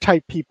predator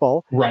type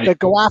people that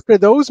go after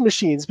those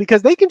machines,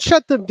 because they can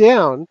shut them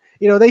down.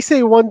 They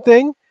say one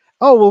thing,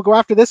 oh, we'll go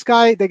after this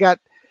guy. They got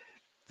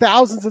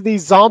thousands of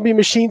these zombie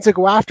machines that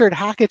go after it,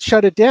 hack it,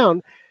 shut it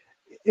down.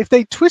 If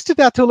they twisted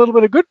that to a little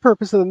bit of good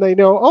purpose, then they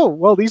know, oh,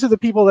 well, these are the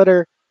people that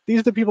are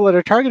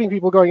targeting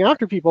people, going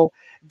after people.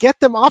 Get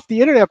them off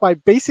the internet by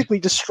basically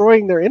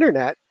destroying their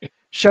internet,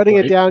 shutting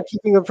it down,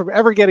 keeping them from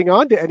ever getting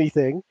onto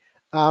anything.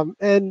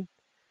 And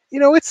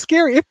it's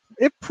scary.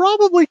 It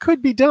probably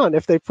could be done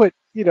if they put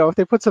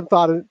some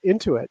thought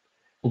into it.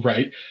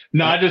 Right.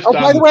 No, I just.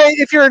 By the way,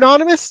 if you're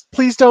anonymous,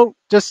 please don't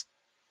just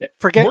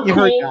forget you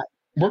heard that.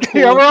 We're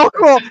cool. Yeah, we're all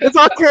cool. It's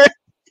all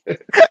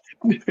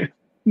good.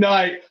 No,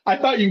 I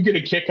thought you'd get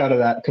a kick out of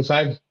that, because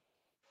I've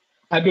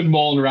been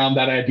mulling around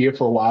that idea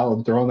for a while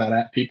and throwing that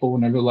at people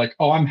whenever they're like,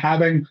 oh, I'm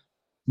having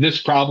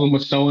this problem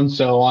with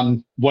so-and-so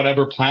on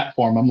whatever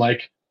platform. I'm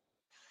like,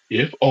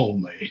 if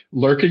only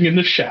lurking in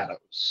the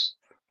shadows.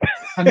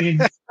 I mean,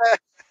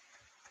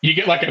 you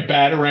get like a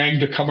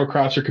batarang to come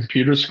across your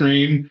computer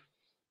screen.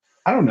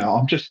 I don't know.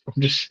 I'm just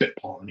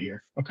spitballing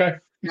here. Okay.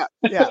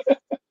 Yeah.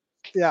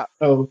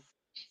 So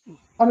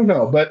I don't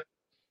know, but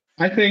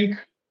I think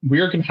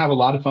we're going to have a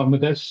lot of fun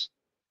with this.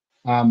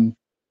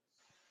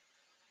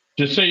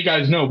 Just so you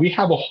guys know, we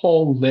have a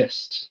whole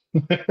list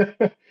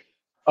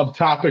of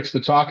topics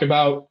to talk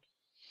about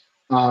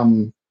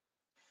for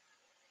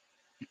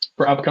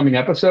upcoming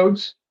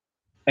episodes.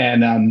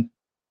 And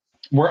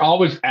we're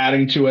always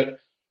adding to it.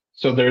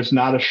 So there's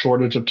not a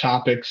shortage of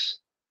topics.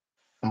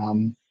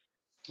 Um,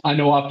 I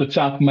know off the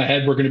top of my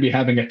head, we're going to be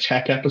having a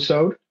tech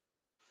episode,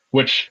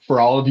 which for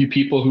all of you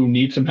people who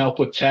need some help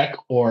with tech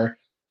or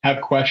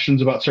have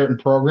questions about certain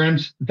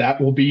programs, that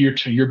will be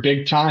your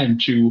big time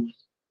to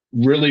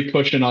really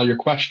push in all your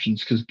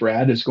questions, because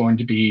Brad is going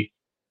to be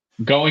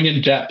going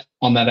in depth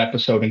on that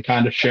episode and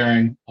kind of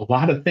sharing a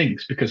lot of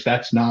things, because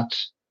that's not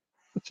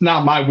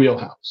my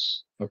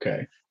wheelhouse.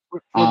 Okay.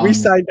 When we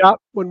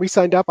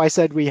signed up, I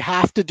said we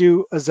have to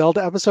do a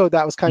Zelda episode.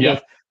 That was kind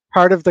of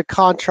part of the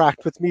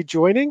contract with me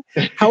joining.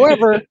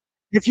 However,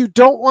 if you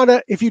don't want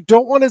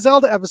a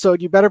Zelda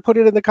episode, you better put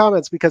it in the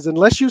comments, because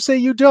unless you say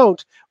you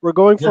don't, we're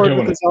going forward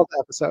with the Zelda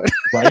episode.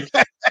 Right.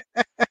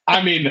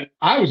 I mean,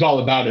 I was all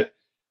about it.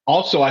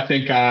 Also, I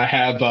think I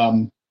have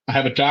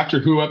a Doctor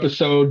Who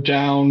episode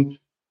down,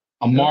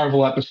 a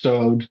Marvel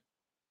episode,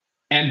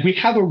 and we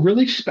have a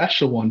really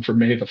special one for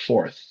May the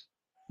 4th,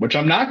 which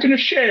I'm not going to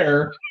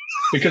share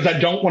because I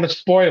don't want to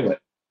spoil it.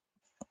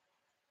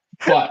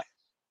 But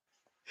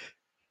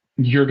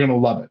you're going to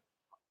love it.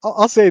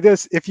 I'll say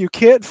this: if you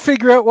can't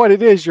figure out what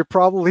it is, you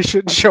probably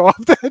shouldn't show up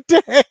that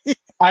day.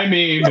 I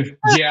mean,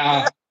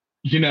 yeah,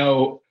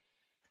 although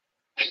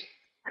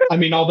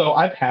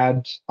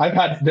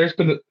there's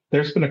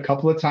been a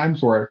couple of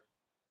times where,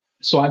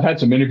 so I've had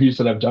some interviews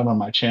that I've done on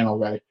my channel,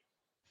 right?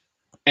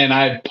 And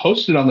I've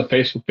posted on the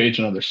Facebook page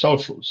and other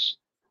socials.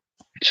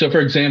 So,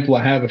 for example,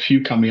 I have a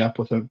few coming up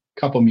with a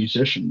couple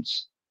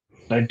musicians.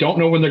 I don't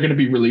know when they're going to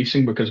be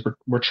releasing, because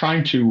we're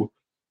trying to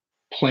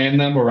plan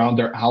them around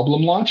their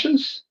album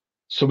launches,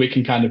 so we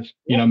can kind of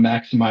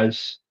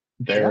maximize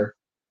their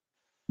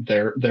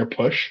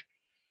push.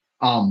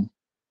 But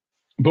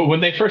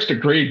when they first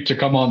agreed to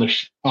come on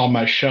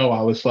my show,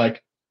 I was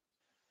like,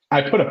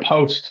 I put a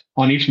post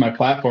on each of my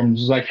platforms.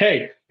 It was like,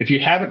 hey, if you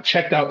haven't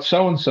checked out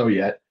so and so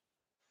yet,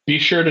 be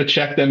sure to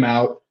check them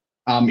out.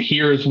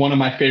 Here is one of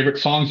my favorite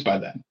songs by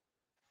them.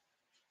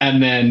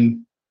 And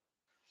then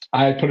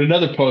I put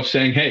another post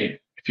saying, hey,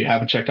 if you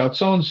haven't checked out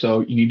so-and-so,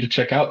 you need to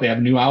check out. They have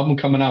a new album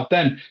coming out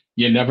then.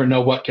 You never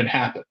know what can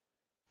happen.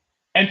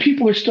 And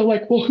people are still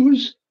like, well,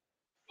 who's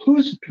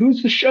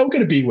the show going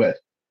to be with?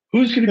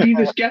 Who's going to be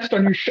this guest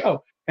on your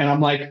show? And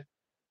I'm like,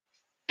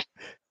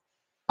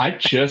 I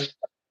just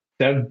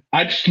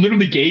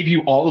literally gave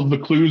you all of the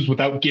clues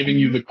without giving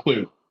you the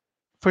clue.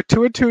 Put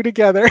two and two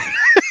together.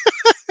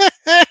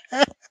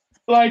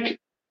 Like,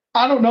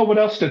 I don't know what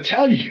else to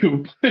tell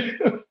you.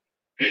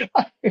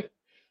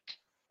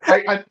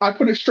 I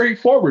put it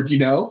straightforward,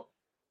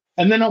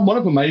 And then on one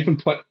of them, I even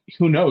put,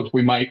 who knows,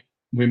 we might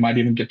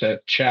even get to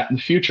chat in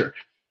the future.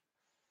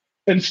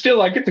 And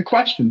still, I get the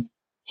question,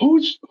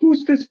 who's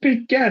this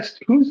big guest?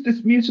 Who's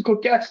this musical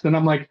guest? And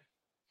I'm like,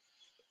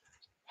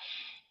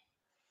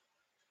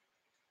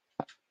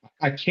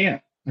 I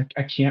can't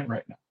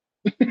right now.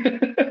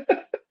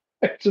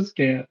 I just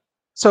can't.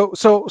 So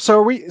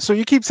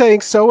you keep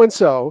saying so and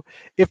so.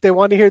 If they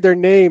want to hear their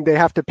name, they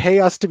have to pay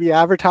us to be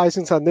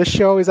advertising on this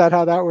show. Is that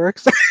how that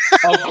works?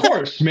 Of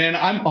course, man.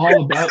 I'm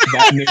all about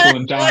that nickel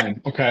and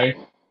dime. Okay.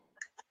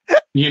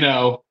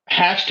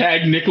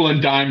 Hashtag nickel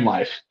and dime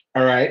life.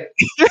 All right.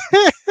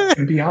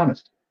 To be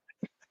honest.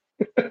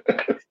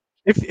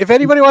 If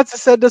anybody wants to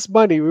send us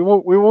money, we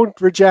won't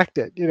reject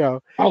it.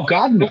 Oh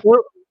God, no.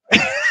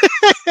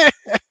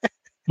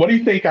 What do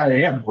you think I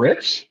am,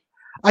 rich?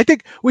 I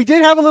think we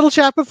did have a little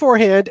chat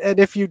beforehand, and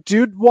if you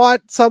do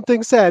want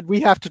something said,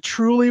 we have to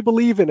truly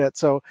believe in it.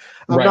 So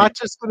I'm not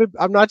just going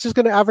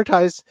to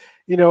advertise,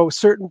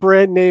 certain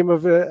brand name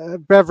of a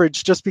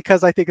beverage just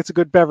because I think it's a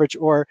good beverage,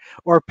 or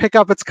pick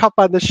up its cup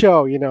on the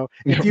show.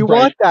 If you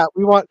want that,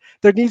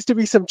 there needs to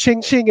be some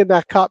ching ching in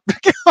that cup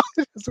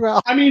as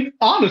well. I mean,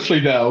 honestly,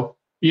 though,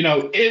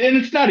 and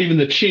it's not even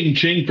the ching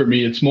ching for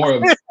me. It's more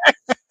of,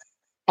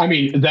 I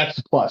mean, that's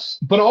the plus.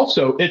 But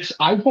also,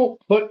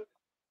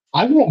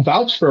 I won't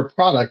vouch for a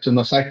product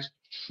unless I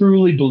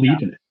truly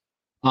believe in it.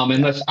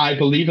 Unless I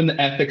believe in the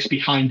ethics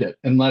behind it,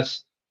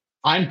 unless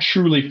I'm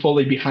truly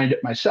fully behind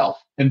it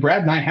myself. And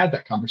Brad and I had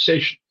that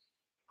conversation.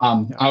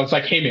 I was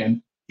like, hey,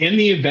 man, in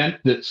the event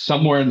that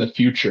somewhere in the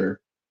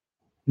future,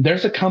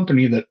 there's a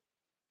company that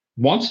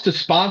wants to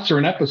sponsor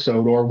an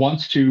episode or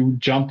wants to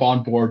jump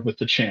on board with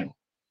the channel,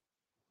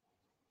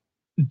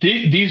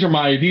 these are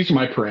my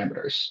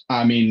parameters.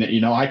 I mean,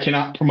 I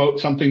cannot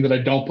promote something that I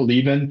don't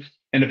believe in.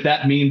 And if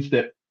that means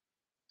that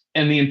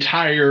in the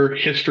entire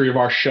history of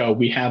our show,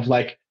 we have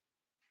like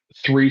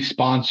 3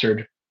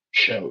 sponsored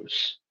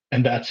shows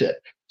and that's it,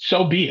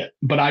 so be it.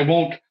 But I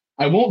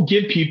won't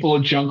give people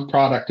a junk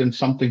product and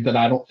something that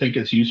I don't think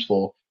is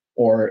useful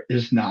or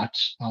is not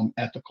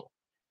ethical.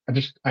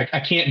 I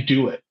can't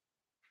do it.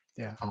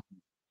 Yeah.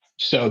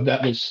 So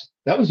that was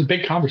a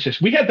big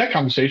conversation. We had that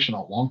conversation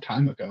a long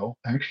time ago,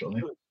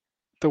 actually.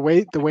 The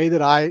way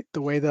that I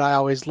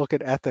always look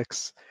at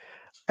ethics,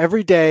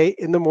 every day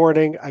in the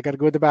morning, I got to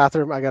go to the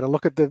bathroom. I got to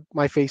look at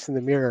my face in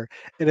the mirror.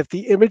 And if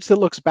the image that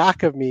looks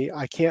back of me,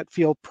 I can't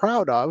feel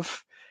proud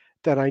of,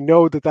 then I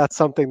know that that's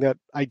something that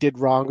I did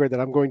wrong or that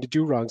I'm going to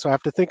do wrong. So I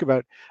have to think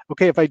about,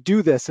 okay, if I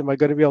do this, am I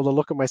going to be able to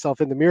look at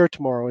myself in the mirror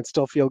tomorrow and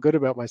still feel good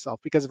about myself?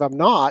 Because if I'm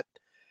not,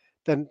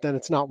 then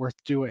it's not worth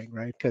doing,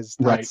 right? Because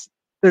Right.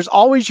 there's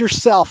always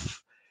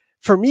yourself.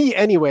 For me,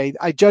 anyway,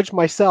 I judge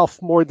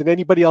myself more than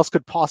anybody else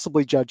could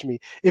possibly judge me.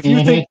 If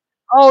you think,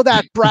 oh,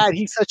 that Brad,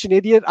 he's such an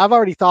idiot, I've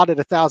already thought it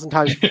 1,000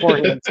 times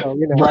beforehand. So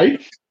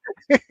Right.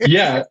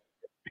 Yeah.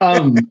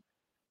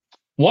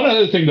 One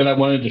other thing that I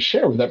wanted to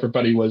share with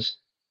everybody was,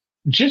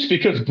 just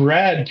because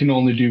Brad can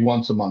only do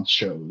once a month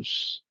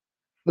shows,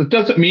 that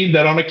doesn't mean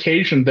that on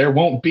occasion there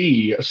won't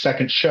be a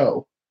second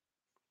show.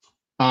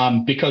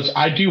 Because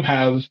I do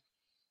have,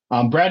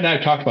 Brad and I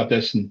have talked about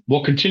this, and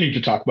we'll continue to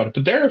talk about it,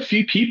 but there are a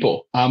few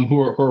people who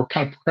are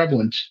kind of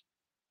prevalent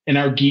in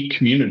our geek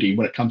community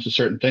when it comes to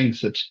certain things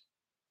that,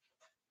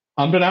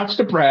 unbeknownst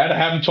to Brad, I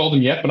haven't told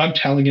him yet, but I'm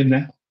telling him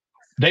now.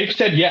 They've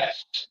said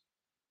yes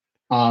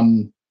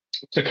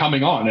to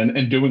coming on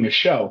and doing a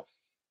show.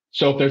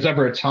 So if there's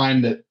ever a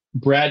time that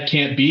Brad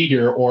can't be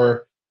here,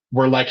 or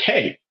we're like,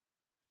 hey,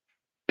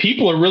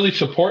 people are really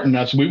supporting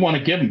us, we want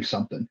to give them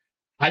something,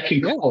 I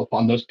can call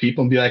upon those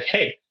people and be like,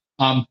 hey,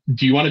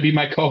 do you want to be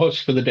my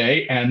co-host for the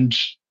day? And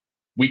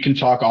we can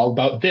talk all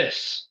about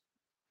this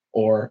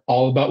or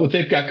all about what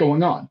they've got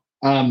going on.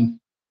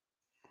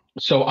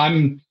 So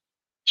I'm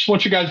just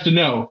want you guys to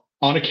know,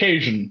 on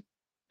occasion,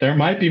 there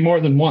might be more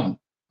than one.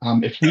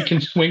 If we can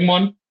swing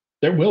one,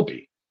 there will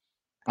be.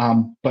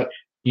 But,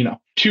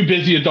 two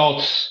busy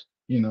adults,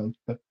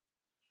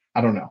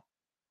 I don't know.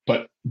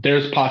 But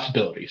there's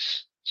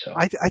possibilities. So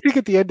I think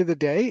at the end of the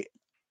day,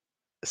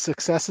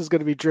 success is going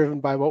to be driven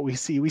by what we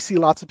see. We see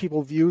lots of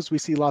people views, we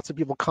see lots of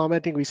people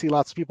commenting, we see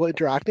lots of people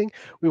interacting.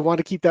 We want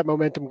to keep that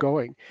momentum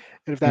going.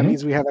 And if that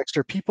means we have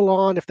extra people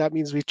on, if that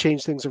means we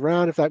change things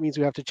around, if that means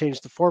we have to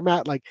change the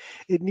format, like,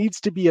 it needs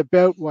to be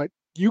about what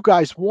you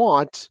guys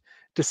want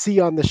to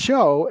see on the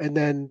show. And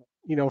then,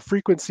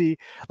 frequency,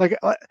 like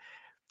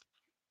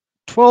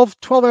 12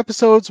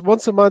 episodes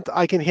once a month,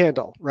 I can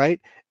handle, right?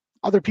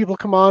 Other people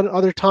come on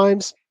other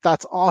times,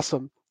 that's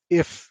awesome.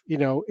 If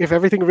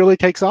everything really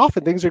takes off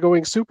and things are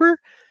going super,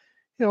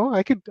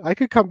 I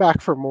could come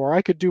back for more.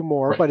 I could do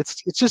more, right. But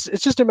it's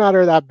just a matter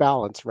of that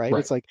balance, right?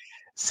 It's like,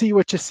 see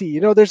what you see.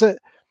 There's a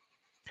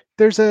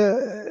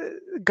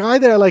guy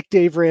that I like,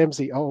 Dave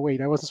Ramsey. Oh wait,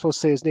 I wasn't supposed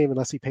to say his name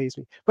unless he pays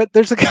me. But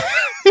there's a guy,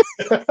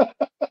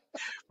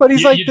 but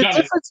he's like,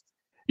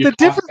 the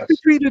difference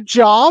between a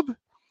job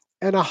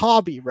and a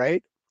hobby,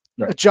 right?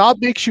 A job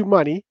makes you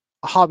money,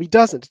 a hobby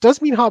doesn't. It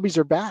doesn't mean hobbies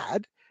are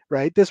bad.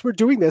 Right? We're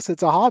doing this.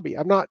 It's a hobby.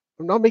 I'm not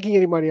making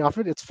any money off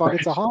it. It's fun. Right.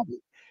 It's a hobby.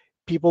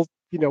 People,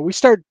 we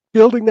start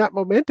building that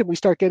momentum. We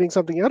start getting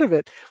something out of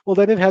it. Well,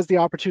 then it has the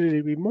opportunity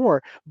to be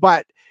more.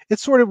 But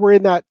it's sort of, we're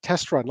in that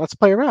test run. Let's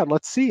play around.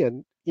 Let's see.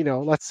 And,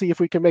 let's see if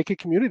we can make a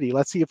community.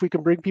 Let's see if we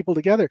can bring people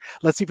together.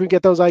 Let's see if we can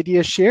get those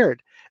ideas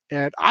shared.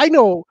 And I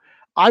know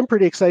I'm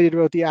pretty excited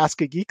about the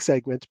Ask a Geek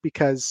segment,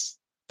 because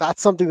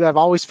that's something that I've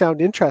always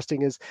found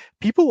interesting, is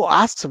people will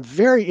ask some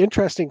very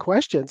interesting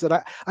questions. And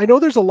I know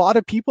there's a lot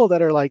of people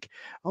that are like,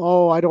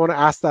 oh, I don't want to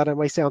ask that, it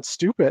might sound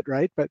stupid,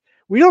 right? But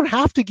we don't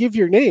have to give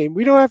your name.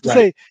 We don't have to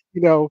say,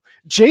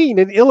 Jane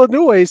in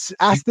Illinois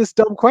asked this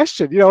dumb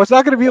question. It's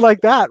not going to be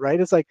like that,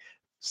 right? It's like,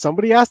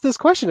 somebody asked this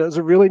question. It was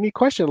a really neat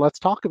question. Let's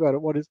talk about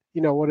it. What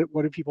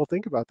do people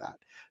think about that?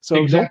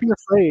 So Don't be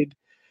afraid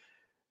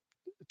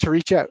to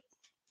reach out.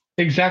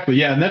 Exactly.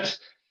 Yeah. And that's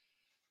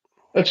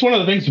one of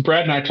the things that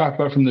Brad and I talked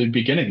about from the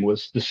beginning,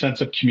 was the sense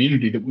of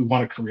community that we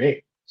want to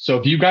create. So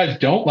if you guys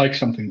don't like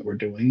something that we're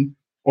doing,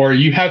 or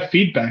you have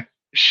feedback,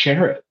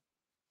 share it,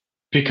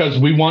 because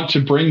we want to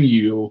bring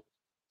you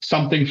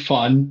something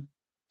fun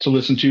to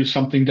listen to,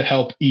 something to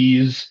help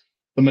ease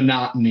the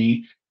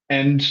monotony,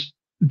 and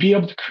be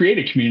able to create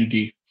a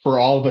community for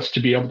all of us to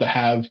be able to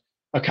have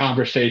a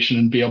conversation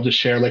and be able to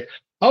share, like,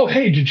 oh,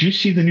 hey, did you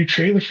see the new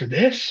trailer for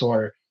this?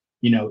 Or,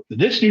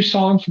 this new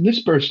song from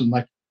this person?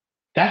 Like,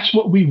 that's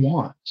what we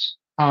want.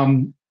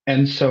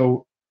 And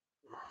so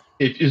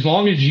as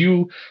long as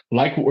you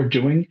like what we're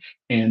doing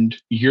and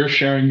you're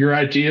sharing your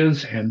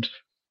ideas and,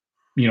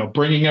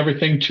 bringing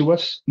everything to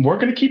us, we're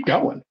going to keep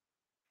going.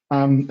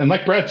 And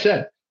like Brad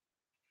said,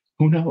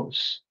 who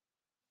knows?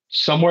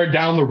 Somewhere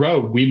down the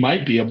road, we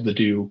might be able to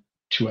do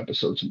 2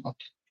 episodes a month,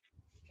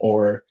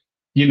 or,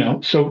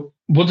 so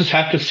we'll just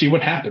have to see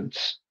what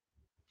happens,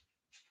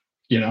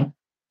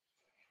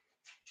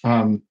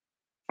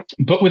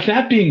 But with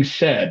that being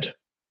said,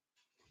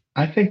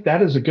 I think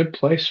that is a good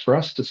place for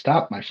us to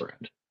stop, my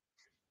friend,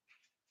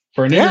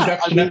 for an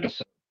introduction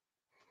episode.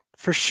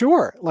 For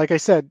sure. Like I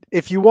said,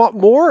 if you want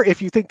more,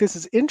 if you think this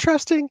is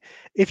interesting,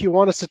 if you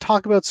want us to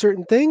talk about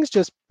certain things,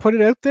 just put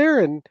it out there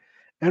and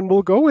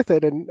we'll go with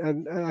it.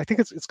 And I think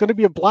it's going to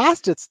be a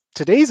blast.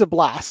 Today's a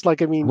blast.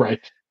 Like, I mean, right.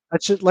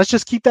 Let's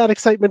just keep that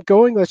excitement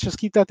going. Let's just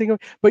keep that thing going.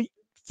 But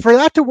for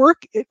that to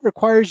work, it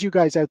requires you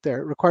guys out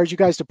there. It requires you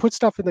guys to put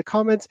stuff in the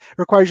comments. It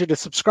requires you to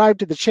subscribe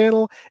to the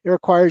channel. It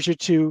requires you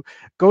to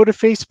go to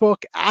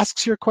Facebook,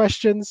 ask your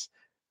questions.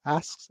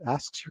 asks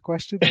your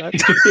questions.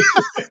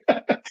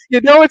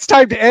 You know it's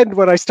time to end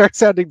when I start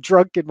sounding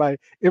drunk in my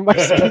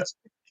speech.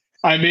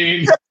 I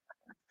mean,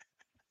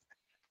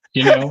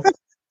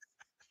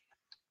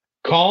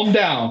 calm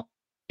down,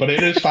 but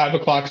it is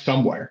 5:00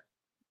 somewhere.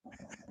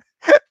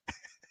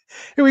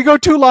 If we go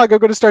too long, I'm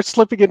going to start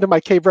slipping into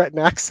my Cape Breton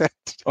accent.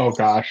 Oh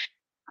gosh.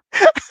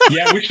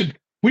 Yeah,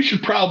 we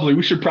should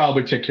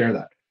probably take care of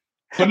that.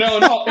 But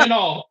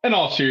no, in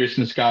all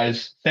seriousness,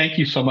 guys, thank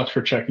you so much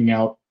for checking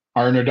out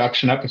our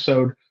introduction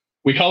episode.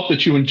 We hope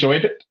that you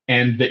enjoyed it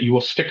and that you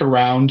will stick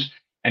around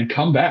and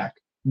come back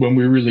when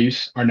we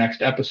release our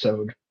next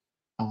episode.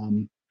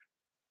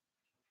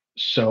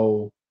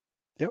 So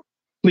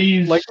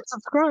please like and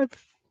subscribe.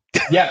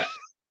 Yes,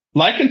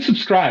 like and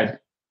subscribe.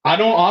 I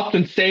don't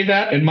often say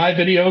that in my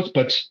videos,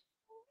 but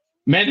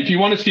man, if you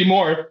want to see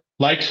more,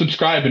 like,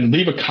 subscribe, and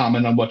leave a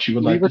comment on what you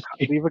would like to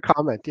see. Leave a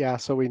comment, yeah,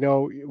 so we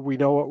know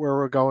where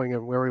we're going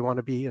and where we want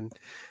to be and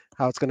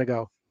how it's going to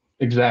go.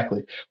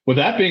 Exactly. With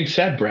that being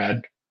said,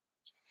 Brad,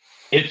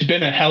 it's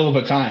been a hell of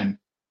a time.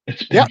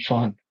 It's been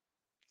fun.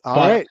 All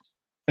right.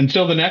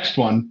 Until the next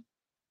one,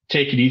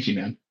 take it easy,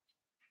 man.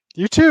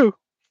 You too.